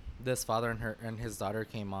where this father and his daughter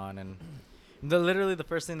came on, and literally the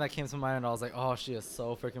first thing that came to mind, I was like, oh, she is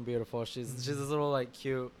so freaking beautiful. She's this little like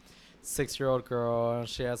cute 6-year-old girl, and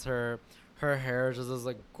she has her hair just this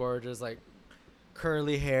like gorgeous like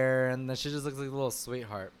curly hair, and then she just looks like a little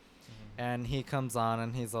sweetheart. And he comes on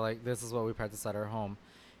and he's like, this is what we practice at our home.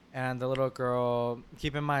 And the little girl,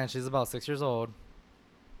 keep in mind she's about 6 years old,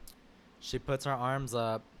 she puts her arms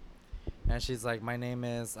up and she's like, my name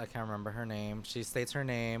is, I can't remember her name. She states her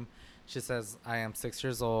name. She says, I am 6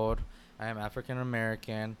 years old. I am African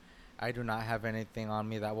American. I do not have anything on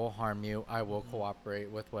me that will harm you. I will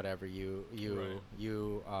cooperate with whatever you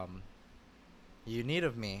need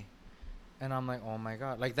of me. And I'm like, oh my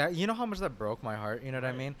God. Like that, you know how much that broke my heart? You know what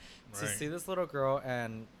I mean? To see this little girl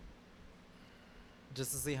and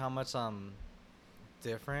just to see how much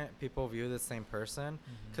different people view the same person.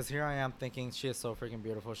 Because here I am thinking she is so freaking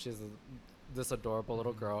beautiful. She's this adorable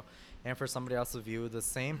little girl. And for somebody else to view the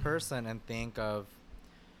same person and think of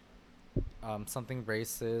something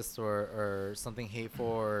racist or something hateful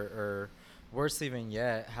or worse even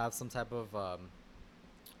yet, have some type of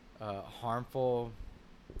harmful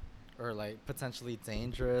or like potentially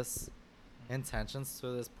dangerous intentions to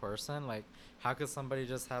this person. Like how could somebody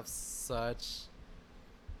just have such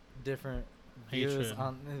different views Hatred.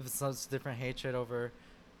 on such different hatred over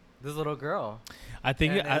this little girl? I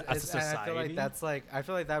think And as a and society, I feel like that's like I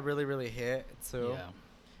feel like that really really hit too. Yeah.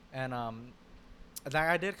 And that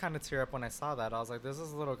I did kind of tear up when I saw that. I was like, this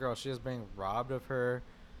is a little girl. She is being robbed of her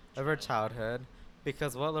childhood,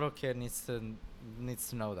 because what little kid needs to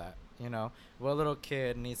know that, you know? What little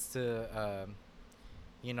kid needs to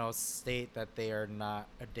state that they are not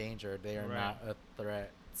a danger, they are not a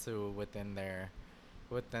threat to within the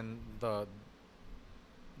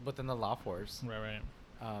law force. Right.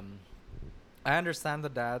 I understand the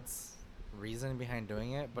dad's reason behind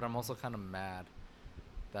doing it, but I'm also kind of mad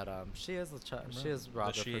that she is she is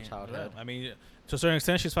robbed of her childhood. Yeah. I mean, to a certain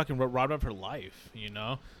extent, she's fucking robbed of her life.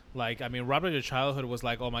 Like, I mean, robbed of your childhood was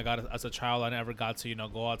like, oh my God, as a child, I never got to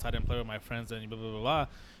go outside and play with my friends and blah blah blah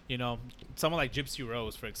blah. Someone like Gypsy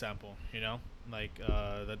Rose, for example. Like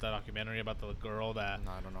that documentary about the girl that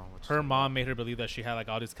No, I don't know. her mom made her believe that she had like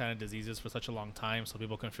all these kind of diseases for such a long time, so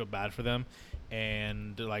people can feel bad for them,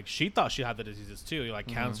 and like she thought she had the diseases too, like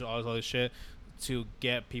cancer, all this shit, to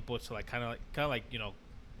get people to like kind of like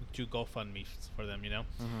do GoFundMe for them,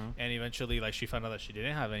 Mm-hmm. and eventually like she found out that she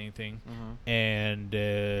didn't have anything, Mm-hmm.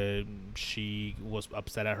 and she was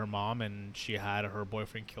upset at her mom, and she had her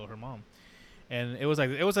boyfriend kill her mom, and it was like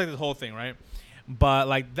this whole thing, right? But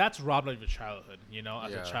like that's robbed of your childhood, as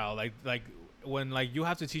a Yeah. child, like when like you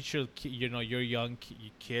have to teach your young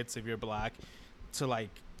kids, if you're black, to like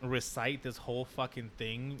recite this whole fucking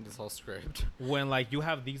thing, This whole script. when like you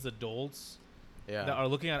have these adults Yeah. that are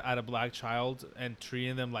looking at a black child and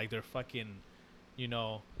treating them like they're fucking, you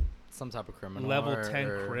know, Some type of criminal. level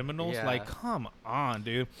 10 criminals. Yeah. Like, come on,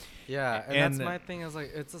 dude. Yeah, and And that's my thing is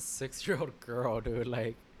like it's a 6-year-old girl, dude.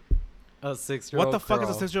 Like a 6-year-old. What the fuck is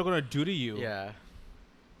a girl. 6-year-old gonna do to you? Yeah.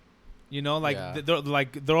 Like Yeah.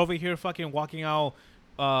 they're over here fucking walking out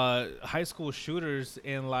high school shooters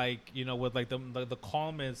in like, with like the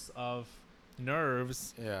calmest of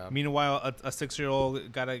nerves. Yeah. Meanwhile, a 6-year-old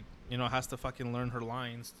has to fucking learn her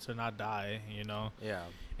lines to not die. Yeah.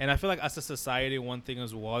 And I feel like as a society, one thing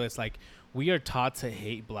as well, it's like we are taught to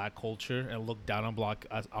hate black culture and look down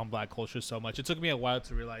on black culture so much. It took me a while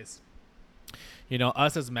to realize,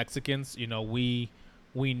 us as Mexicans,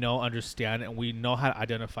 we know, understand, and we know how to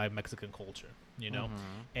identify Mexican culture. Mhm.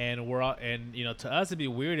 And we're all, and to us it'd be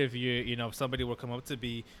weird if if somebody would come up to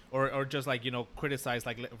be or just like criticize,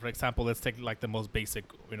 like for example, let's take like the most basic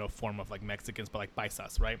form of like Mexicans, but like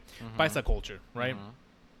paisas, right? Paisa culture, right?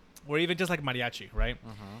 Or even just like mariachi, right?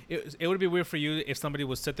 It would be weird for you if somebody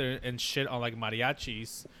would sit there and shit on like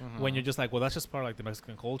mariachis when you're just like, well, that's just part of like the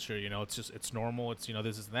Mexican culture, it's normal, it's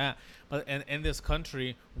this is that. But in this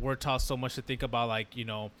country, we're taught so much to think about like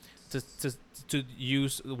to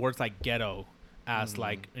use words like ghetto as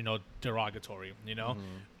like derogatory,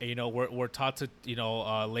 we're taught to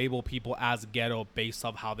label people as ghetto based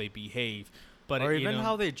off how they behave. But or even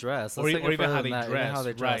how they dress. Or even how they dress. Even how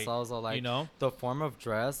they dress. Right. Also, like, the form of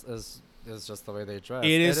dress is just the way they dress.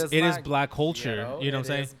 It is not black culture. ghetto, You know what I'm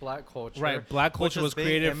saying? It is black culture. Right. Black which culture is was being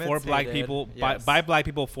created for black imitated. people, Yes. by black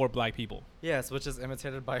people, for black people. Yes, which is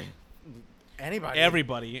imitated by anybody.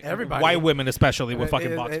 Everybody. White women especially with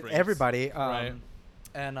fucking box braids. Everybody. Right.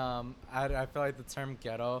 And I feel like the term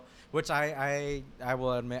ghetto, which I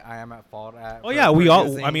will admit I am at fault at. Oh yeah, we all.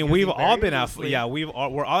 using- I mean, using we've all very been at. loosely, Yeah,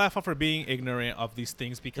 we're all at fault for being ignorant of these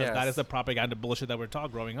things because that Yes. is the propaganda bullshit that we're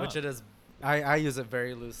taught growing up. which it is. I use it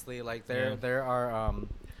very loosely. Like Yeah. there are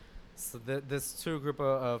so this two group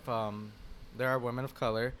of there are women of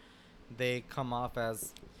color. They come off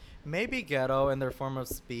as maybe ghetto in their form of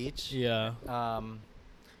speech. Yeah.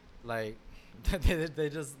 Like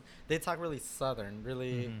they talk really southern,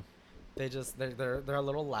 really. Mhm. They're a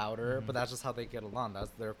little louder, Mhm. but that's just how they get along.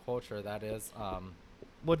 That's their culture. That is. Well,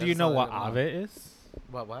 do that's you know how what they get along. Ave is?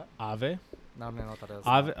 What? Ave. No, I don't know what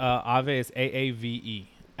that is. Ave is AAVE,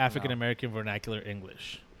 African American Vernacular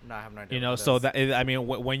English. No, I have no idea. You know, what so is. that is, I mean,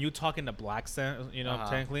 when you talk in the black sense,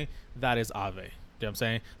 technically, that is Ave. You know what I'm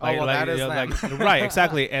saying? Oh, well, that is them. Right,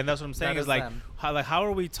 exactly. And that's what I'm saying That is is like them. how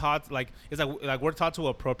are we taught, like it's like we're taught to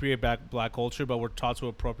appropriate black culture, but we're taught to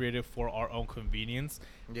appropriate it for our own convenience.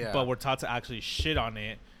 Yeah. But we're taught to actually shit on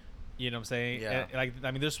it. You know what I'm saying? Yeah. And, like,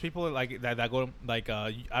 I mean, there's people like that go like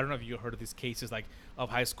I don't know if you heard of these cases like of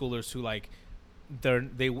high schoolers who like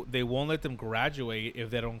they won't let them graduate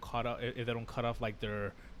if they don't cut off like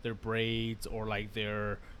their braids or like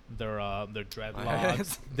their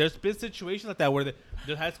dreadlocks. There's been situations like that where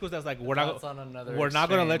there's high schools that's like we're not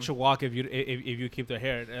gonna let you walk if you keep their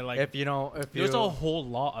hair, and like if you there's a whole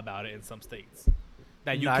law about it in some states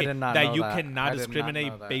that you No, I did not that know you that. cannot I did not discriminate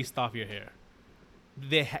know that. based off your hair.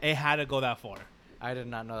 It had to go that far. I did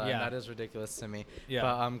not know that. Yeah. That is ridiculous to me. Yeah.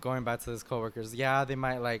 But going back to his coworkers, yeah, they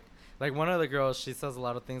might like one of the girls. She says a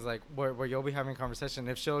lot of things like where you'll be having a conversation.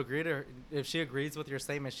 If she agrees with your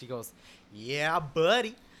statement, she goes, "Yeah,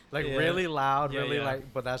 buddy," like Yeah. really loud, Yeah, really yeah.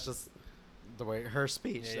 like. But that's just the way her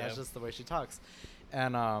speech. Yeah, That's yeah. just the way she talks,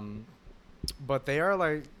 and but they are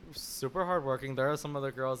like super hardworking. There are some of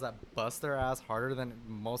the girls that bust their ass harder than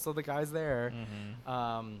most of the guys there.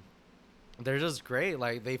 Mm-hmm. They're just great.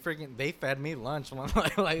 Like they fed me lunch.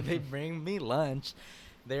 Like they bring me lunch.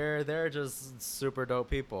 They're just super dope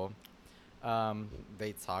people.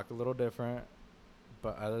 They talk a little different,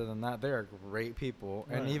 but other than that, they are great people.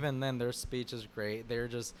 And Right. even then, their speech is great. They're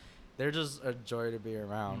just a joy to be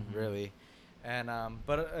around, Mhm. really. And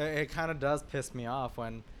but it kind of does piss me off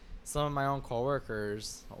when some of my own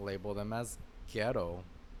coworkers label them as ghetto.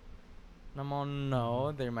 And I'm all,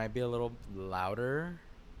 no, they might be a little louder.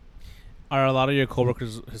 Are a lot of your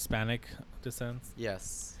coworkers Hispanic descent?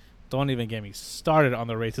 Yes. Don't even get me started on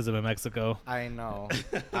the racism in Mexico. I know,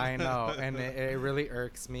 and it really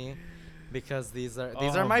irks me. because these are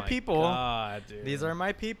Oh my my people. God, dude. These are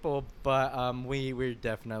my people, but we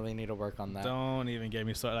definitely need to work on that. Don't even get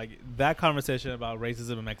me started. Like that conversation about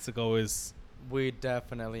racism in Mexico is. We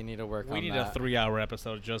definitely need to work on that. We need a 3-hour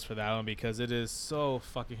episode just for that one because it is so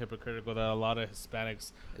fucking hypocritical that a lot of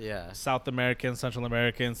Hispanics, Yeah. South Americans, Central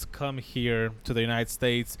Americans come here to the United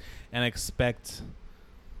States and expect,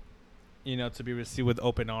 to be received with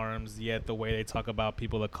open arms. Yet the way they talk about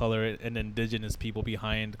people of color and indigenous people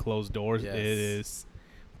behind closed doors, Yes. it is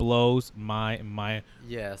blows my.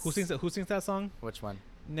 Yes. Who sings that song? Which one?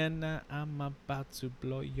 Nena, I'm about to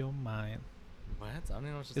blow your mind. What? I don't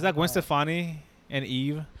even know what you're Is that Gwen talking about. Stefani and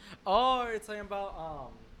Eve? Oh, you're talking about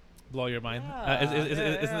Blow your mind. Yeah,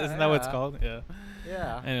 Isn't that what it's called? Yeah.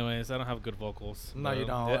 Yeah. Anyways, I don't have good vocals. No, you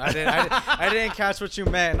don't. Yeah. I didn't catch what you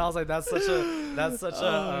meant, and I was like, what's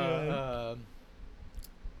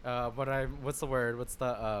the word? What's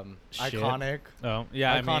the Shit. iconic? Oh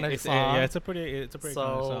yeah, I mean, Iconic it's, song. yeah, it's a pretty iconic So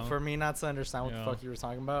song. for me not to understand what Yeah. the fuck you were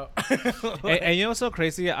talking about. and you know what's so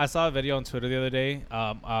crazy? I saw a video on Twitter the other day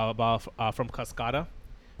about from Cascada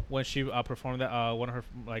when she performed that one of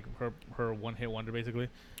her one hit wonder basically.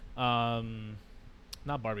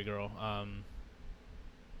 Not Barbie Girl.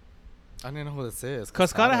 I didn't know who this is.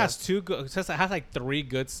 Cascada has has like 3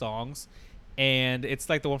 good songs, and it's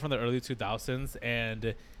like the one from the early 2000s,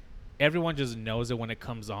 and everyone just knows it when it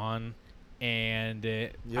comes on. And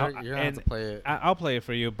You're gonna have to play it. I'll play it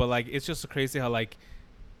for you, but like it's just crazy how like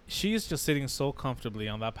she's just sitting so comfortably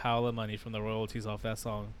on that pile of money from the royalties off that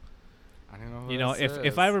song. I don't know who this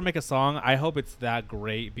if I ever make a song, I hope it's that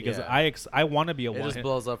great because Yeah. I want to be a It one just hit.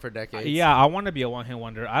 blows up for decades. Yeah, I want to be a one hit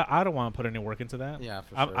wonder. I don't want to put any work into that. Yeah,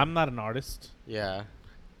 for sure. I'm not an artist. Yeah.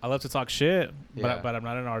 I love to talk shit, Yeah. but I'm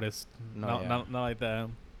not an artist. No, yeah. Not like that.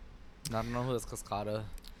 I don't know who this Cascada.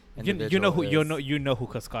 You know who individual you know who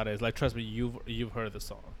Cascada is. Like trust me, you've heard the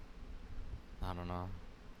song. I don't know.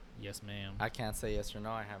 Yes, ma'am. I can't say yes or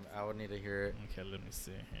no. I would need to hear it. Okay, let me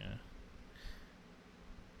see here.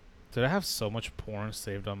 Did I have so much porn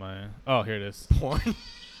saved on my? Oh, here it is. Porn.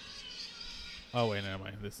 Oh wait, never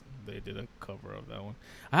mind. They did a cover of that one.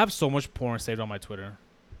 I have so much porn saved on my Twitter.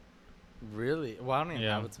 Really? Well, I don't even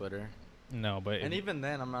Yeah. have a Twitter. No, but And even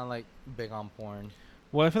then, I'm not like big on porn.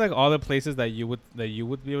 well, I feel like all the places that you would be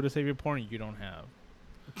able to save your porn, you don't have.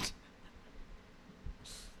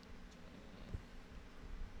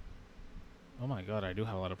 Oh my god, I do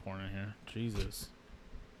have a lot of porn in here. Jesus.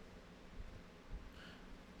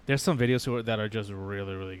 There's some videos that are just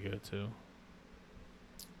really, really good too.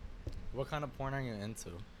 What kind of porn are you into?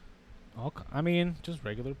 I mean, just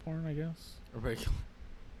regular porn, I guess. Regular.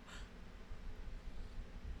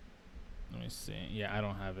 Let me see. Yeah, I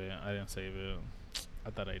don't have it. I didn't save it. I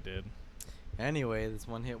thought I did. Anyway, this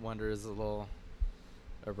one hit wonder is a little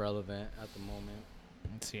irrelevant at the moment.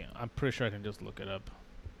 Let's see. I'm pretty sure I can just look it up.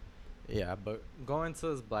 Yeah, but going to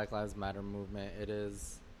this Black Lives Matter movement,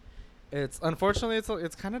 it's unfortunately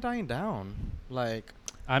it's kind of dying down. Like,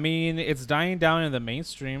 I mean, it's dying down in the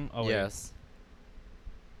mainstream. Oh, wait. yes.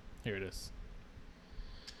 Here it is.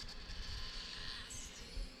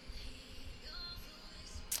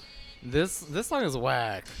 This song is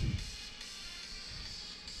whack.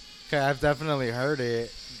 Okay, I've definitely heard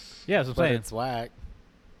it, Yeah, so but it's whack.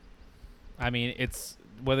 I mean, it's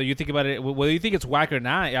whether you think about it, whether you think it's whack or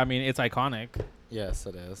not. I mean, it's iconic. Yes,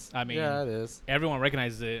 it is. I mean, yeah, it is. Everyone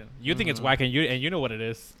recognizes it. You think it's Mhm. whack, and you know what it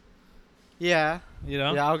is. Yeah. You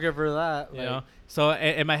know. Yeah, I'll give her that. You know. So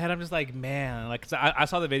in my head, I'm just like, man, like 'cause I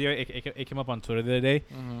saw the video. It came up on Twitter the other day,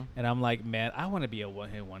 Mm-hmm. and I'm like, man, I want to be a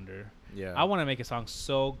one-hit wonder. Yeah. I want to make a song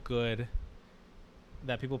so good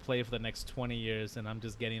that people play it for the next 20 years, and I'm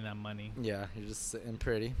just getting that money. Yeah, you're just sitting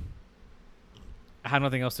pretty. I have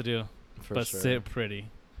nothing else to do For but sure. sit pretty.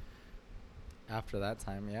 After that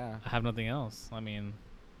time, yeah. I have nothing else. I mean,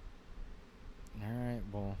 All right.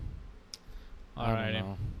 Well. I alrighty. don't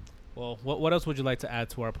know. Well, what else would you like to add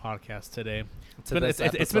to our podcast today? To this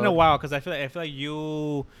It's been a episode. while because I feel like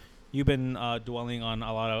you've been dwelling on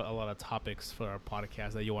a lot of topics for our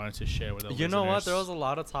podcast that you wanted to share with us. You know what? There was a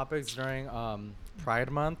lot of topics during Pride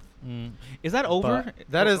Month. Is that over? But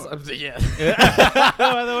that is yeah.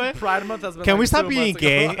 By the way, Pride Month has been. can like we stop 2 being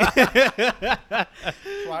months ago. gay?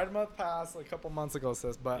 Pride Month passed a couple months ago,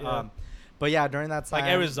 sis. Yeah. But yeah, during that time,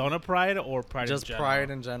 Like Arizona Pride or Pride? just in general? Pride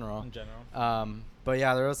in general. In general. But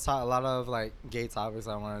yeah, there was a lot of like gay topics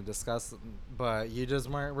I want to discuss, but you just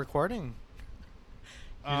weren't recording.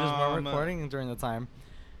 You just weren't recording during the time.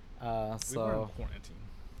 We were in So quarantine.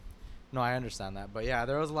 no, I understand that, but yeah,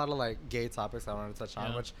 there was a lot of like gay topics I wanted to touch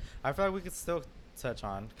on, Yeah. which I feel like we could still touch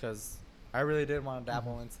on because I really did want to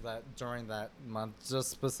dabble into that during that month, just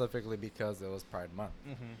specifically because it was Pride Month.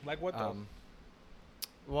 Like what though?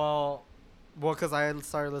 Well, because I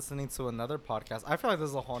started listening to another podcast. I feel like this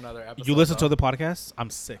is a whole nother episode. You listen to the podcast? I'm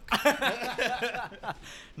sick.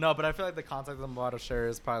 No, but I feel like the content I'm about to share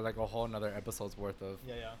is probably like a whole nother episode's worth of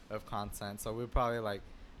of content. So we probably like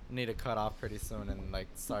need to cut off pretty soon and like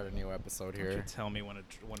start a new episode here. You tell me when to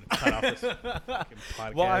cut off this fucking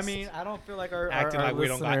podcast. Well, I mean, I don't feel like our acting our like we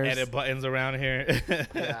don't got listeners- edit buttons around here.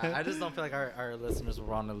 Yeah, I just don't feel like our listeners will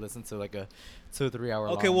want to listen to like a 2-3 hour.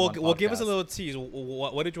 Okay, long well, give us a podcast. little tease.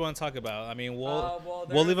 What did you want to talk about? I mean, Well,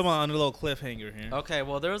 we'll leave them there's- on a little cliffhanger here. Okay,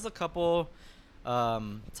 well, there's a couple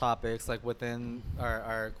topics like within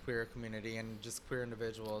our queer community and just queer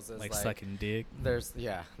individuals. Is Like sucking dick. There's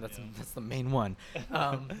that's the main one.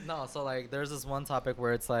 No, so like there's this one topic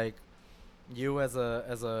where it's like you as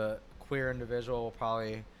a queer individual will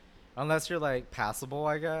probably, unless you're like passable,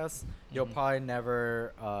 I guess, you'll Mhm. probably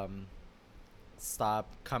never stop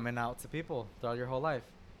coming out to people throughout your whole life.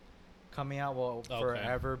 Coming out will Okay.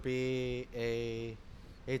 forever be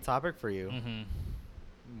a topic for you. Mm-hmm.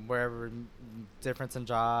 Wherever difference in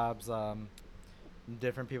jobs,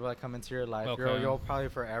 different people that come into your life, Okay. you'll probably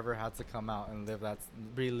forever have to come out and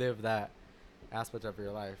relive that aspect of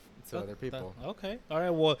your life to other people. Okay. All right.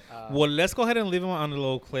 Well, Uh, let's go ahead and leave them on a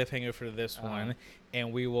little cliffhanger for this Uh-huh. one,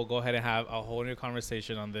 and we will go ahead and have a whole new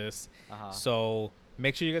conversation on this. Uh-huh. So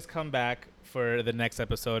make sure you guys come back for the next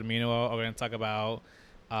episode. Me and Noel are going to talk about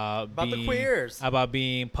the queers. about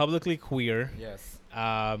being publicly queer. Yes.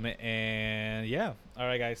 And yeah. All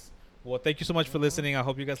right, guys. Well, thank you so much for listening. I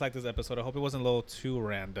hope you guys liked this episode. I hope it wasn't a little too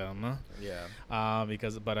random. Yeah.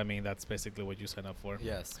 But I mean, that's basically what you signed up for.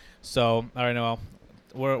 Yes. So, all right, Noel.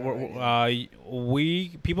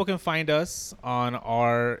 People can find us on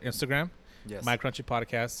our Instagram, Yes. My Crunchy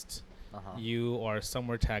Podcast. Uh-huh. You are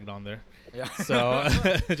somewhere tagged on there. Yeah. So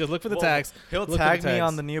just look for the Well, tags. He'll Look for the tag me tags.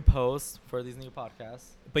 on the new posts for these new podcasts.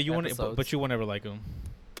 But you won't. episodes. But you won't ever like them.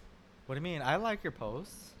 What do you mean? I like your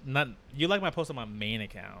posts. Not you like my post on my main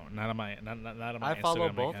account, not on my not on my I follow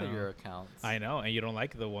Instagram both account. of your accounts. I know, and you don't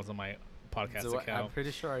like the ones on my podcast I'm account.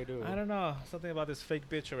 pretty sure I do. I don't know. Something about this fake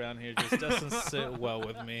bitch around here just doesn't sit well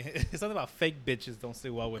with me. Something about fake bitches don't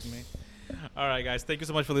sit well with me. All right, guys. Thank you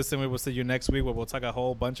so much for listening. We will see you next week where we'll talk a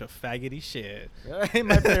whole bunch of faggoty shit.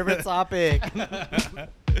 My favorite topic.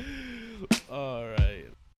 All right.